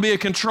John's going to be a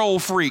control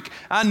freak.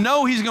 I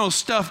know he's going to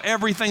stuff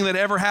everything that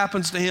ever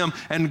happens to him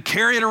and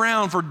carry it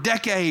around for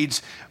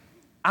decades.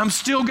 I'm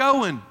still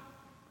going.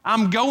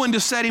 I'm going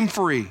to set him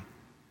free.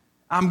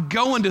 I'm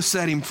going to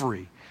set him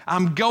free.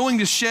 I'm going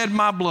to shed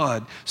my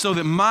blood so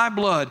that my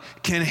blood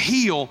can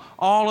heal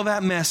all of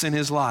that mess in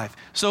his life.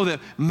 So that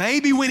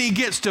maybe when he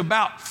gets to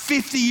about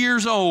 50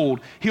 years old,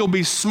 he'll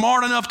be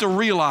smart enough to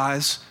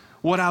realize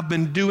what I've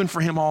been doing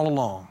for him all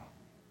along.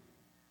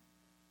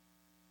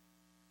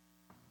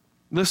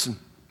 Listen,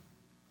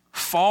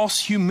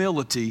 false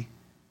humility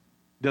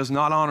does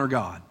not honor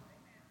God.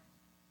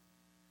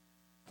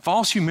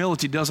 False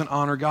humility doesn't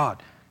honor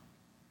God.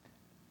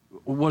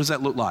 What does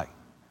that look like?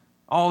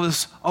 All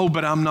this,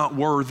 but I'm not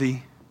worthy.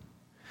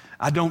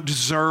 I don't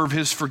deserve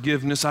His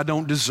forgiveness. I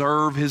don't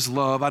deserve His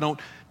love. I don't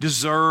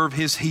deserve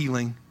His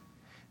healing.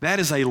 That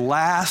is a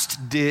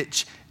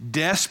last-ditch,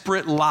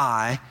 desperate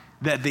lie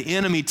that the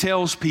enemy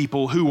tells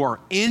people who are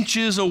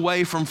inches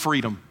away from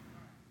freedom.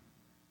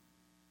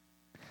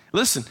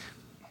 Listen,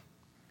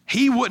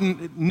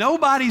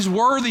 nobody's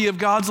worthy of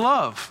God's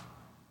love.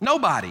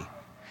 Nobody.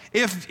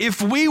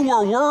 If we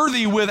were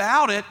worthy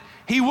without it,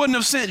 He wouldn't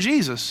have sent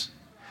Jesus.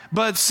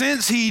 But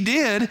since He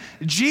did,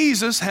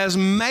 Jesus has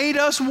made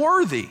us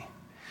worthy.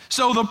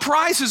 So the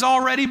price has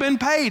already been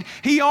paid.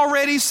 He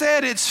already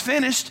said it's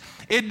finished.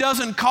 It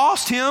doesn't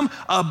cost Him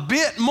a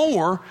bit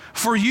more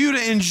for you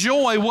to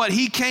enjoy what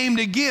He came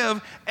to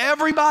give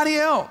everybody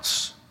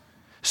else.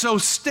 So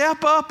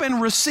step up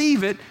and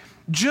receive it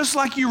just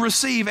like you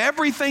receive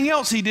everything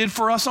else He did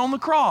for us on the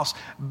cross.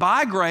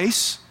 By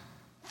grace,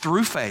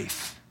 through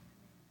faith.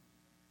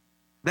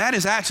 That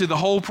is actually the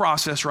whole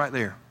process right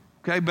there.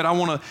 Okay, but I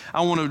want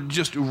to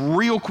just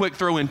real quick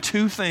throw in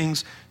two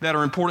things that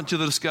are important to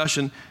the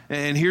discussion.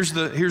 And here's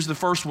the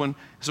first one.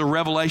 It's a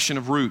revelation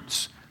of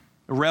roots.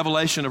 A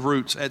revelation of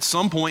roots. At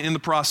some point in the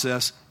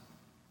process,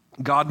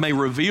 God may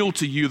reveal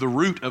to you the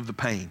root of the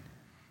pain.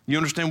 You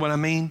understand what I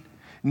mean?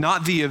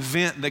 Not the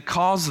event that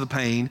caused the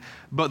pain,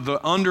 but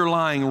the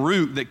underlying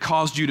root that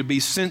caused you to be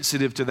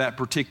sensitive to that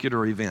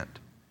particular event.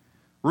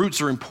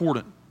 Roots are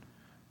important.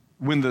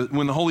 When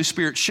the Holy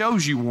Spirit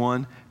shows you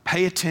one,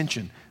 pay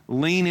attention,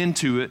 lean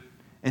into it,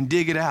 and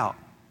dig it out.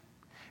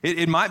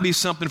 It might be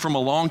something from a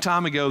long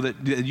time ago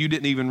that you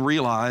didn't even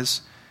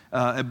realize,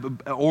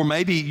 or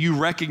maybe you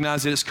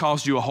recognize that it's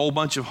caused you a whole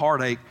bunch of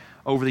heartache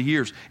over the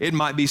years. It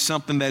might be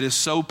something that is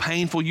so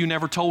painful you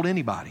never told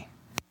anybody.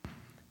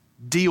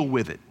 Deal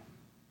with it.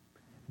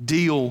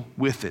 Deal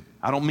with it.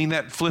 I don't mean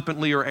that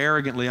flippantly or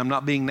arrogantly. I'm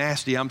not being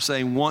nasty. I'm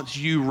saying once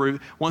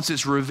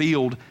it's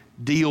revealed,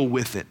 deal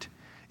with it.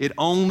 It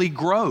only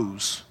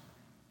grows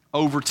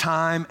over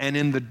time and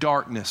in the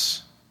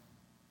darkness.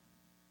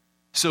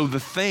 So the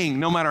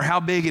thing, no matter how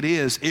big it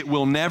is, it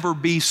will never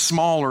be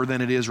smaller than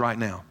it is right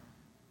now.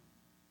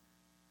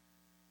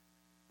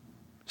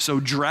 So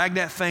drag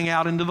that thing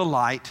out into the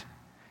light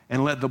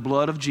and let the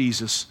blood of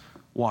Jesus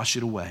wash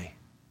it away.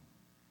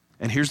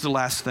 And here's the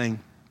last thing.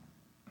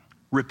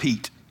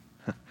 Repeat.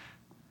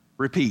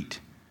 Repeat.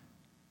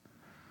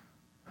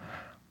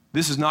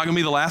 This is not going to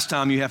be the last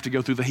time you have to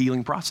go through the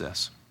healing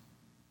process.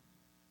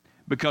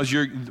 Because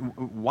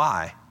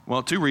why?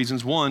 Well, two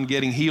reasons. One,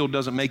 getting healed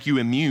doesn't make you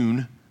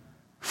immune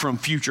from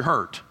future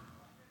hurt.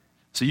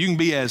 So you can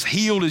be as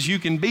healed as you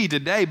can be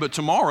today, but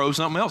tomorrow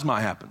something else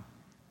might happen.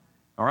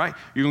 All right?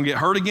 You're going to get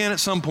hurt again at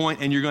some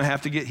point, and you're going to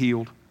have to get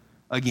healed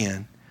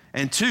again.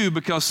 And two,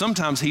 because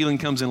sometimes healing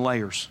comes in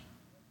layers.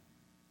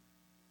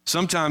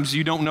 Sometimes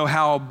you don't know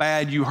how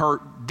bad you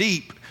hurt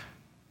deep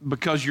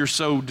because you're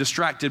so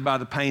distracted by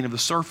the pain of the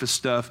surface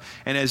stuff.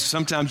 And as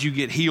sometimes you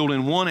get healed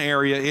in one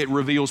area, it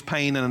reveals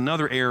pain in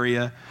another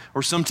area.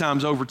 Or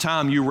sometimes over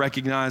time you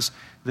recognize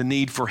the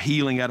need for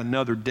healing at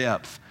another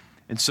depth.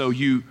 And so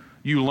you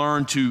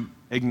learn to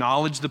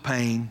acknowledge the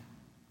pain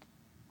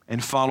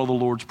and follow the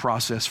Lord's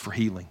process for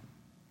healing.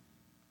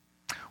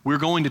 We're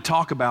going to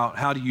talk about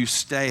how do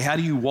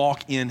you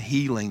walk in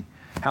healing?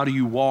 How do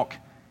you walk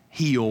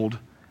healed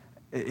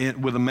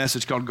with a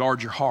message called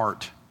Guard Your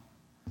Heart.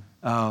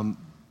 And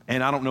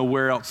I don't know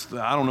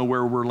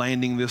where we're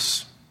landing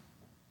this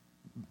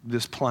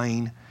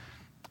plane,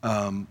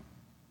 but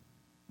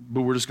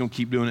we're just going to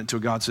keep doing it until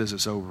God says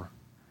it's over.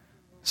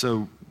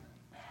 So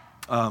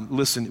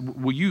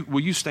listen, will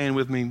you stand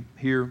with me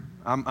here?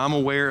 I'm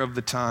aware of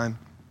the time.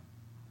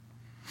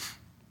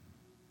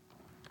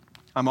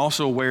 I'm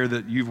also aware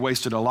that you've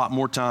wasted a lot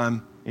more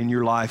time in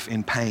your life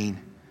in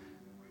pain.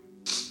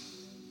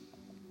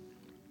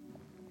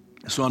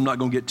 So I'm not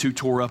going to get too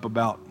tore up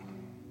about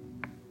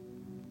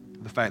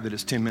the fact that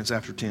it's 10 minutes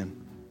after 10.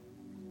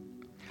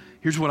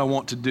 Here's what I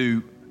want to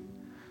do,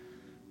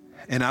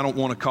 and I don't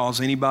want to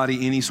cause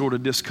anybody any sort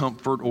of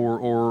discomfort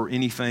or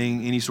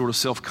anything, any sort of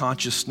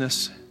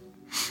self-consciousness,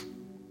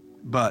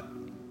 but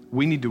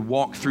we need to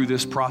walk through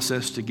this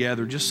process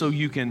together just so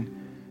you can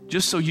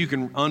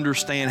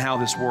understand how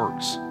this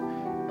works.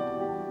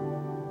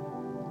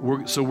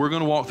 We're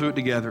going to walk through it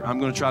together. I'm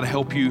going to try to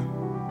help you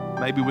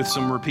maybe with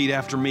some repeat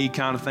after me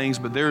kind of things,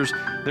 but there's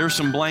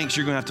some blanks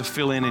you're going to have to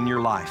fill in your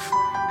life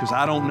because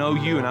I don't know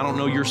you and I don't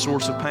know your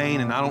source of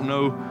pain and I don't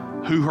know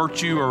who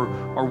hurt you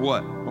or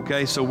what,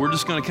 okay? So we're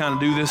just going to kind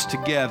of do this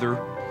together,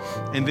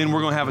 and then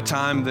we're going to have a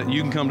time that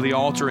you can come to the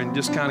altar and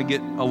just kind of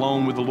get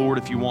alone with the Lord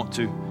if you want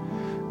to.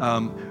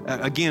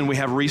 Again, we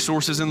have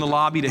resources in the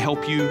lobby to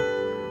help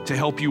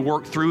you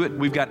work through it.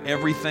 We've got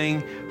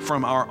everything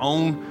from our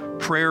own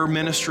prayer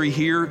ministry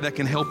here that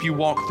can help you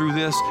walk through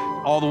this,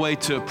 all the way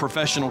to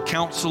professional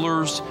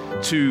counselors,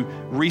 to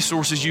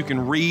resources you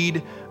can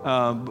read,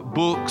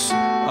 books,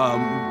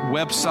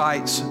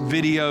 websites,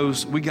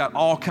 videos. We got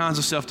all kinds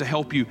of stuff to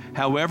help you.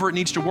 However it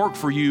needs to work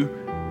for you,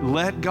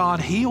 let God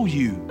heal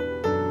you.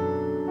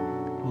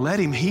 Let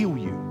Him heal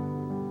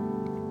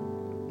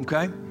you.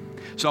 Okay?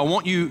 So I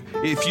want you,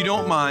 if you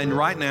don't mind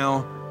right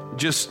now,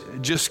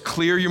 just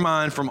clear your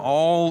mind from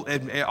all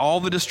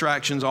the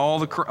distractions, all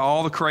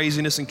the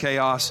craziness and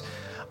chaos,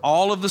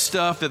 all of the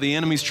stuff that the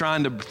enemy's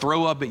trying to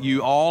throw up at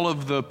you, all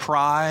of the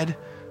pride,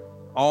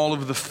 all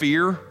of the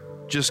fear.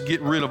 Just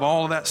get rid of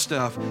all of that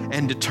stuff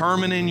and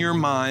determine in your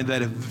mind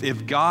that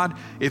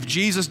if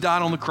Jesus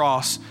died on the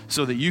cross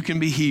so that you can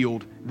be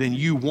healed, then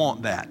you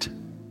want that.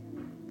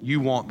 You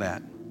want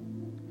that.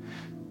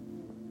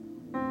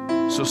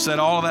 So set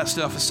all of that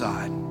stuff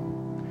aside.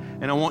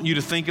 And I want you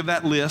to think of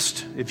that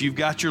list. If you've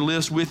got your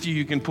list with you,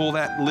 you can pull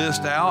that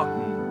list out.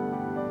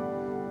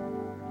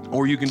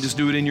 Or you can just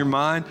do it in your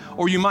mind.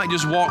 Or you might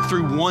just walk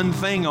through one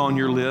thing on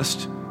your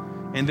list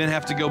and then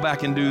have to go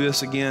back and do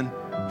this again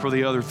for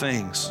the other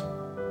things.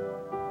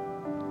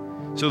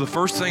 So the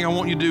first thing I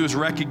want you to do is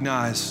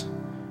recognize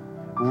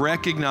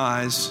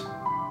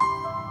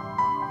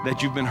that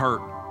you've been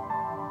hurt.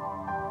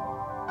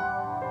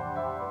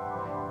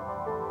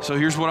 So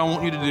here's what I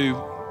want you to do.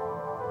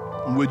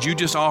 Would you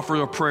just offer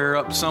a prayer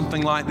up,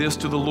 something like this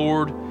to the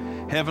Lord?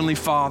 Heavenly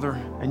Father,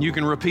 and you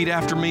can repeat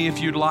after me if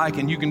you'd like,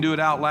 and you can do it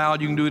out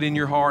loud, you can do it in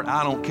your heart,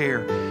 I don't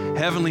care.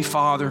 Heavenly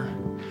Father,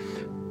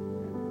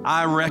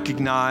 I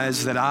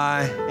recognize that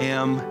I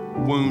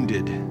am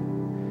wounded.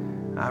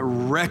 I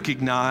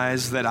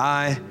recognize that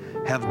I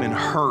have been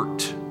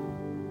hurt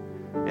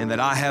and that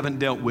I haven't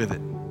dealt with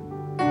it.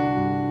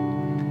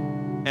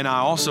 And I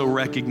also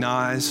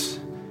recognize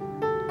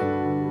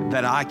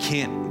that I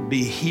can't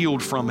be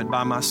healed from it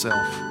by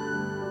myself.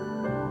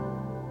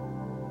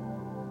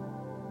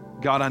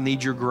 God, I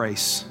need your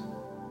grace.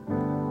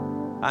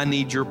 I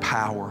need your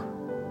power.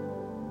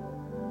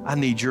 I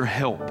need your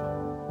help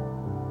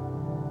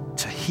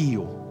to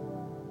heal.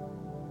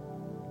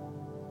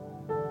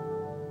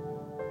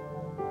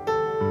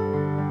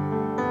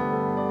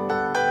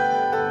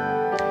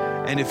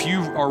 And if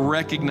you are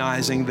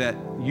recognizing that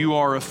you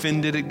are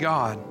offended at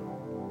God,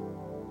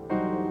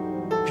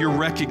 if you're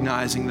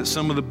recognizing that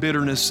some of the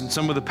bitterness and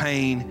some of the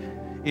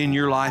pain in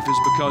your life is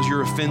because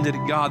you're offended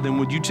at God, then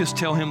would you just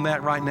tell him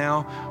that right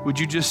now? Would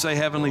you just say,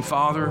 Heavenly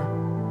Father,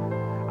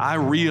 I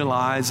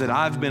realize that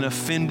I've been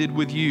offended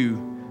with you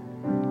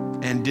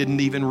and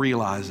didn't even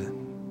realize it.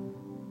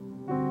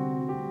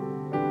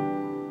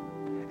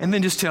 And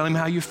then just tell him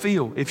how you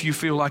feel. If you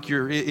feel like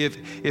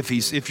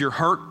if you're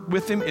hurt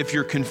with him, if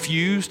you're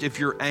confused, if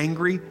you're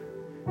angry,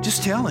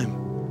 just tell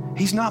him.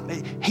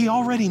 He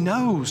already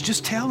knows.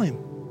 Just tell him.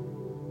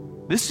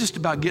 This is just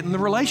about getting the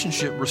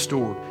relationship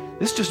restored.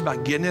 This is just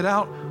about getting it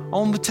out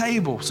on the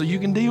table so you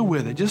can deal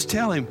with it. Just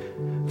tell him,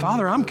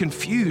 Father, I'm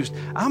confused.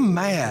 I'm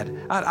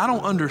mad. I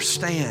don't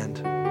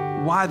understand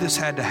why this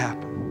had to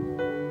happen.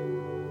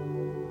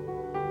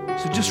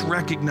 So just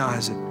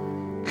recognize it.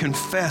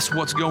 Confess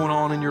what's going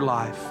on in your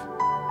life.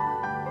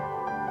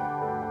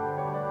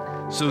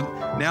 So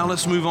now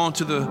let's move on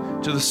to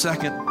the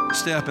second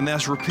step, and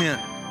that's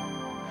repent.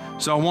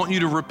 So I want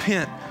you to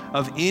repent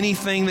of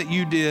anything that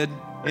you did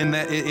in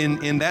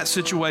that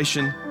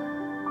situation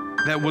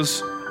that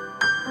was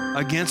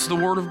against the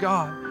Word of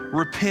God.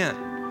 Repent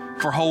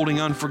for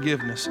holding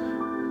unforgiveness.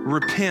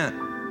 Repent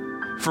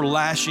for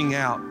lashing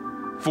out,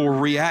 for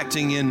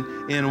reacting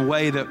in a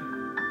way that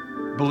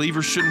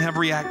believers shouldn't have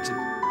reacted.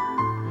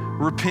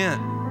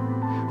 Repent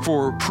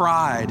for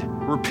pride.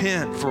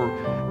 Repent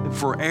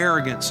for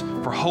arrogance,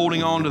 for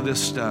holding on to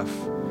this stuff.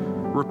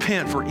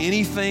 Repent for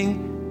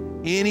anything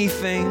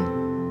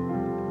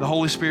the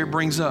Holy Spirit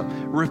brings up.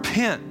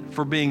 Repent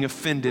for being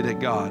offended at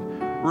God.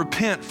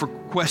 Repent for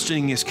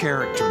questioning his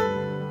character.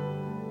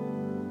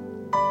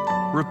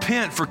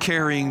 Repent for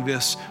carrying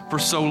this for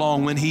so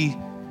long when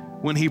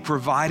he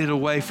provided a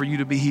way for you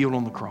to be healed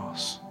on the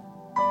cross.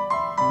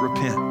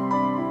 Repent.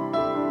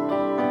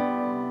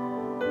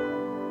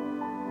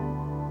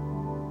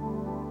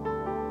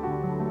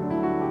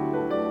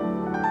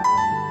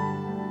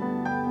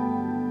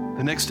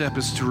 The next step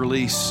is to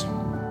release.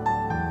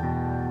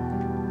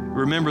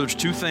 Remember, there's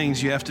two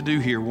things you have to do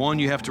here. One,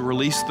 you have to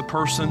release the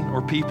person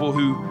or people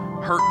who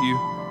hurt you.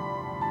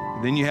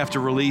 Then you have to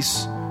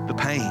release the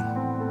pain,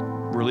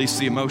 release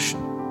the emotion.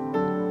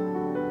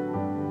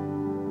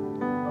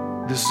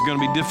 This is going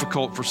to be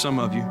difficult for some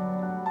of you.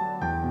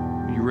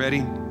 Are you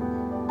ready?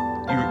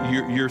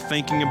 You're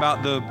thinking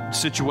about the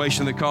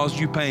situation that caused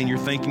you pain. You're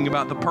thinking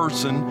about the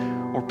person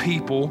or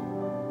people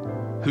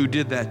who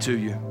did that to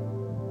you.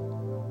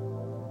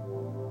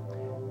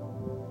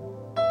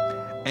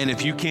 And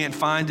if you can't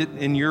find it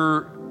in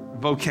your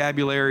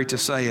vocabulary to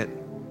say it,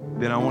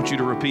 then I want you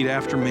to repeat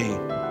after me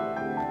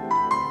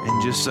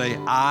and just say,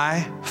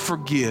 I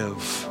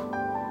forgive,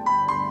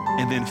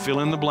 and then fill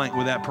in the blank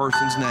with that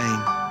person's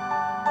name.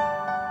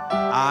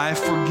 I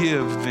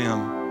forgive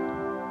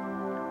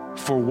them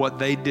for what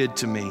they did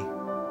to me.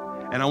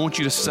 And I want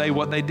you to say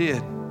what they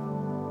did.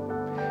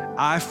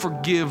 I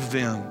forgive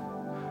them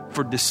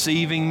for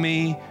deceiving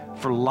me,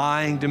 for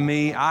lying to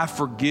me. I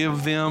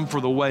forgive them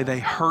for the way they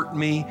hurt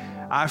me.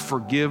 I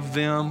forgive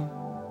them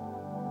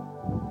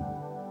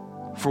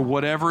for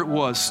whatever it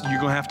was. You're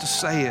going to have to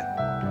say it.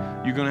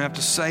 You're going to have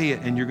to say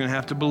it, and you're going to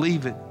have to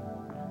believe it.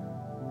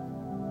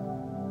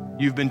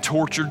 You've been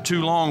tortured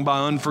too long by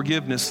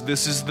unforgiveness.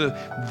 This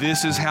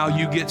is how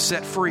you get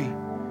set free.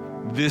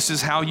 This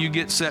is how you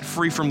get set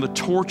free from the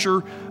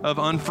torture of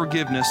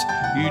unforgiveness.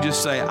 You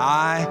just say,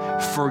 I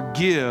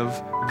forgive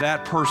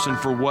that person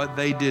for what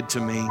they did to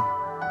me.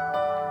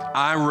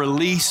 I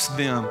release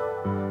them.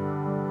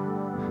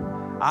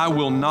 I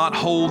will not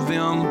hold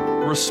them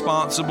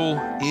responsible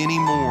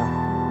anymore.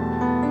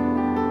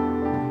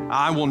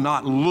 I will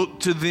not look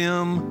to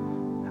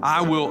them.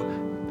 I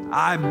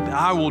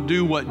will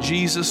do what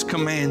Jesus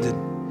commanded.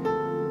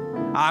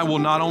 I will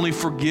not only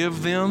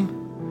forgive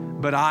them,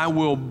 but I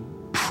will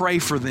pray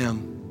for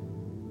them.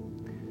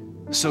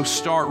 So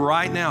start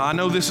right now. I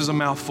know this is a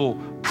mouthful.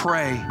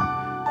 Pray.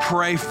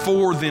 Pray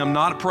for them,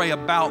 not pray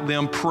about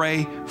them.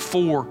 Pray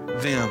for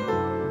them.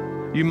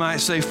 You might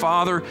say,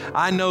 Father,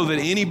 I know that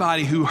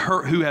anybody who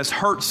has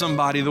hurt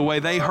somebody the way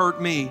they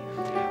hurt me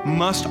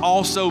must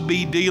also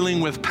be dealing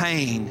with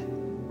pain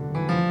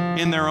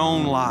in their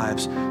own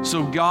lives.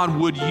 So God,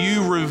 would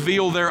you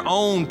reveal their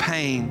own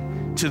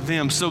pain to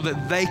them so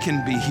that they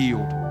can be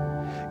healed?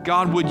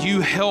 God, would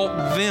you help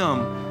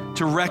them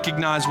to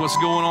recognize what's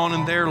going on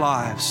in their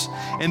lives?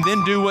 And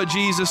then do what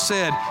Jesus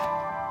said.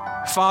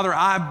 Father,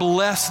 I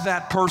bless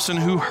that person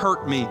who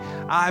hurt me.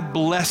 I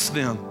bless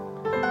them.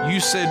 You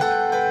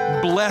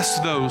said, bless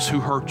those who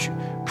hurt you.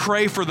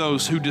 Pray for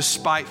those who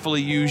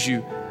despitefully use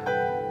you.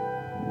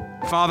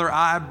 Father,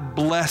 I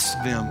bless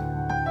them.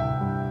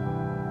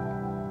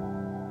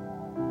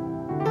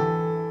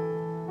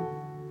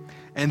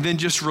 And then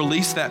just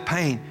release that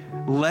pain.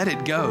 Let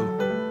it go.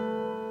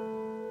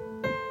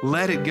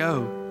 Let it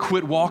go.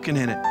 Quit walking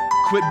in it.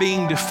 Quit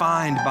being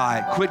defined by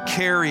it. Quit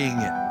carrying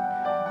it.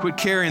 Quit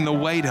carrying the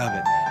weight of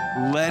it.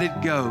 Let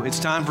it go. It's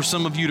time for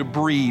some of you to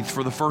breathe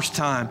for the first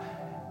time.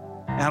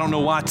 I don't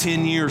know why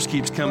 10 years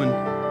keeps coming.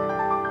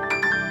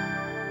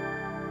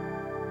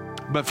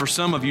 But for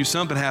some of you,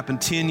 something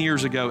happened 10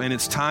 years ago, and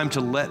it's time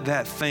to let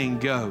that thing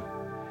go.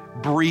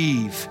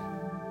 Breathe.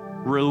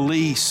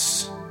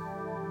 Release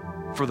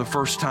for the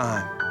first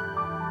time.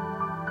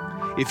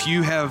 If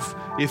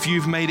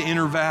you've made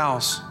inner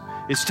vows,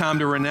 it's time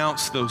to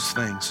renounce those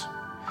things.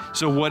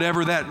 So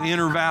whatever that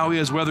inner vow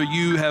is, whether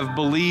you have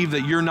believed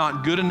that you're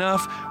not good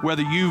enough,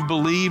 whether you've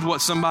believed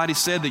what somebody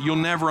said, that you'll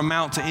never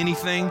amount to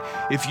anything,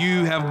 if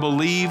you have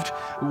believed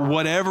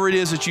whatever it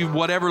is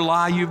whatever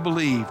lie you've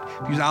believed,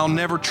 I'll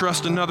never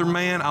trust another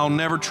man, I'll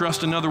never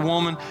trust another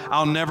woman,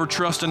 I'll never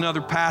trust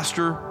another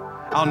pastor,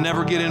 I'll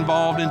never get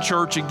involved in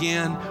church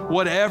again,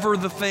 whatever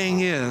the thing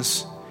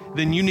is,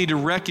 then you need to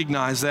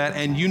recognize that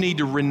and you need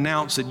to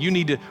renounce it. You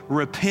need to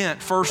repent,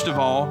 first of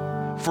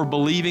all, for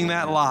believing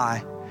that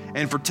lie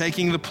and for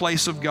taking the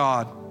place of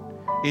God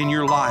in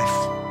your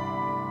life.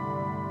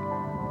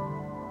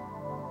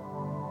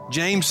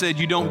 James said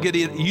you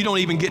don't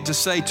even get to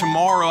say,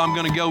 tomorrow I'm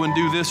going to go and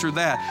do this or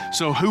that.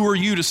 So who are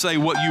you to say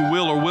what you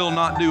will or will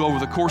not do over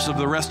the course of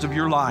the rest of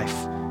your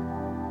life?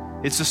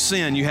 It's a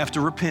sin. You have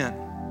to repent.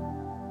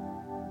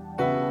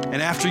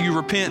 And after you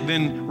repent,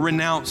 then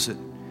renounce it.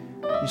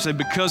 You say,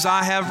 because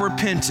I have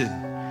repented,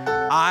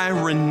 I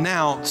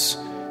renounce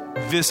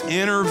this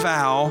inner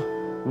vow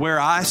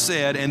where I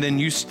said, and then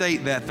you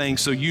state that thing,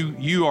 so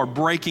you are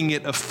breaking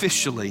it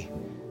officially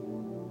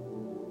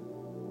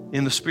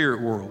in the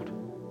spirit world.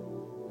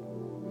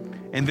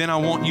 And then I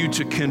want you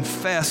to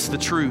confess the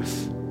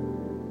truth.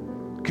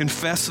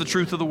 Confess the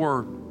truth of the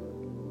word.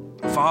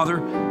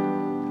 Father,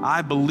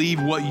 I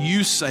believe what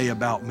you say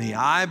about me.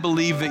 I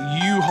believe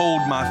that you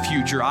hold my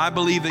future. I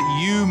believe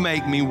that you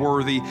make me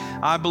worthy.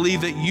 I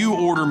believe that you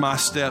order my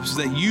steps,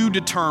 that you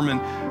determine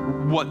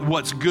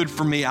what's good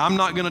for me. I'm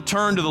not going to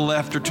turn to the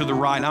left or to the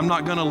right. I'm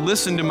not going to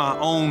listen to my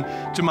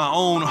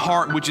own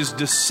heart, which is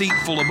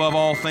deceitful above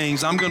all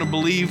things. I'm going to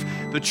believe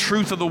the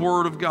truth of the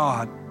word of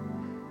God.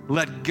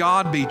 Let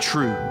God be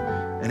true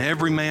and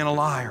every man a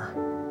liar.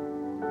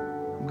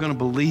 I'm going to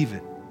believe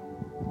it.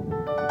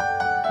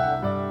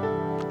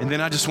 And then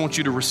I just want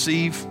you to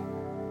receive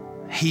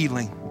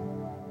healing.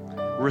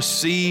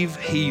 Receive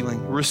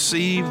healing.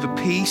 Receive the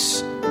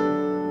peace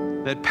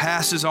that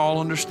passes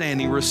all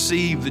understanding.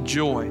 Receive the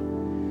joy.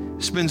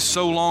 It's been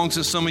so long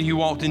since some of you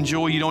walked in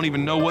joy, you don't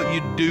even know what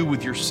you'd do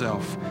with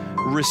yourself.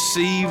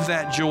 Receive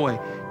that joy.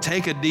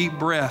 Take a deep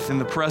breath in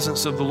the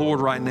presence of the Lord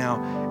right now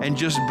and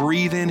just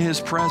breathe in His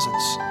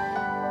presence.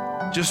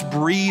 Just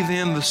breathe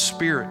in the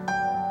Spirit.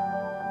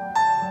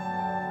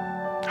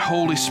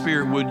 Holy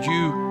Spirit, would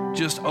you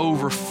just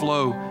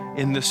overflow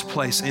in this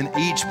place, in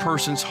each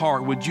person's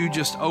heart? Would you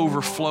just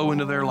overflow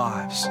into their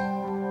lives?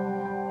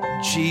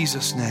 In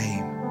Jesus'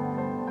 name,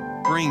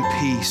 bring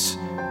peace,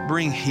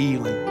 bring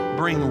healing,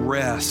 bring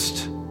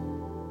rest,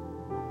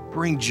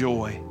 bring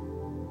joy.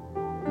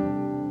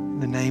 In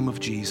the name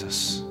of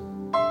Jesus.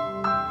 In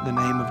the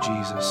name of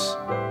Jesus.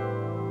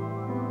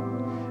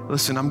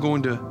 Listen, I'm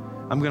going to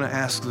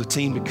ask the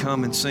team to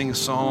come and sing a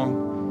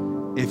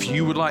song. If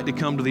you would like to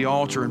come to the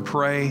altar and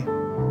pray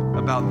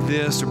about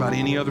this or about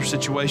any other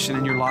situation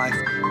in your life,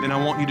 then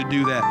I want you to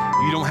do that.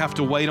 You don't have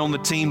to wait on the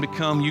team to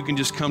come. You can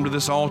just come to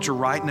this altar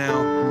right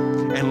now,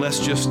 and let's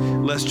just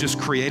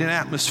create an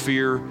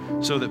atmosphere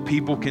so that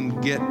people can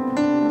get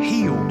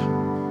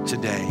healed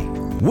today.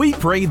 We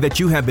pray that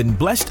you have been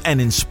blessed and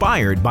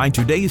inspired by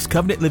today's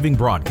Covenant Living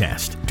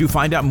broadcast. To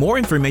find out more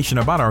information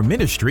about our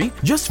ministry,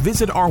 just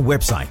visit our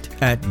website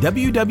at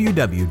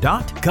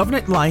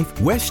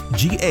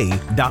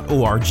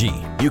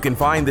www.covenantlifewestga.org. You can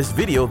find this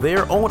video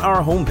there on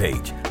our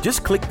homepage.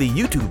 Just click the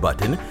YouTube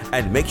button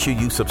and make sure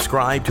you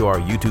subscribe to our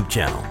YouTube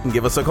channel.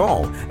 Give us a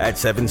call at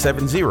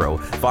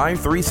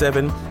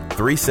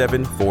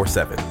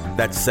 770-537-3747.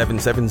 That's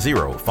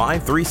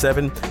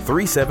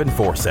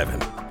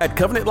 770-537-3747. At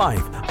Covenant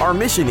Life, our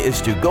mission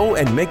is to go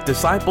and make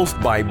disciples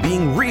by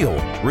being real,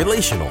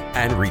 relational,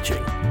 and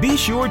reaching. Be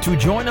sure to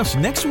join us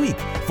next week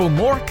for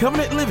more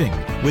Covenant Living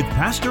with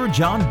Pastor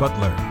John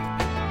Butler.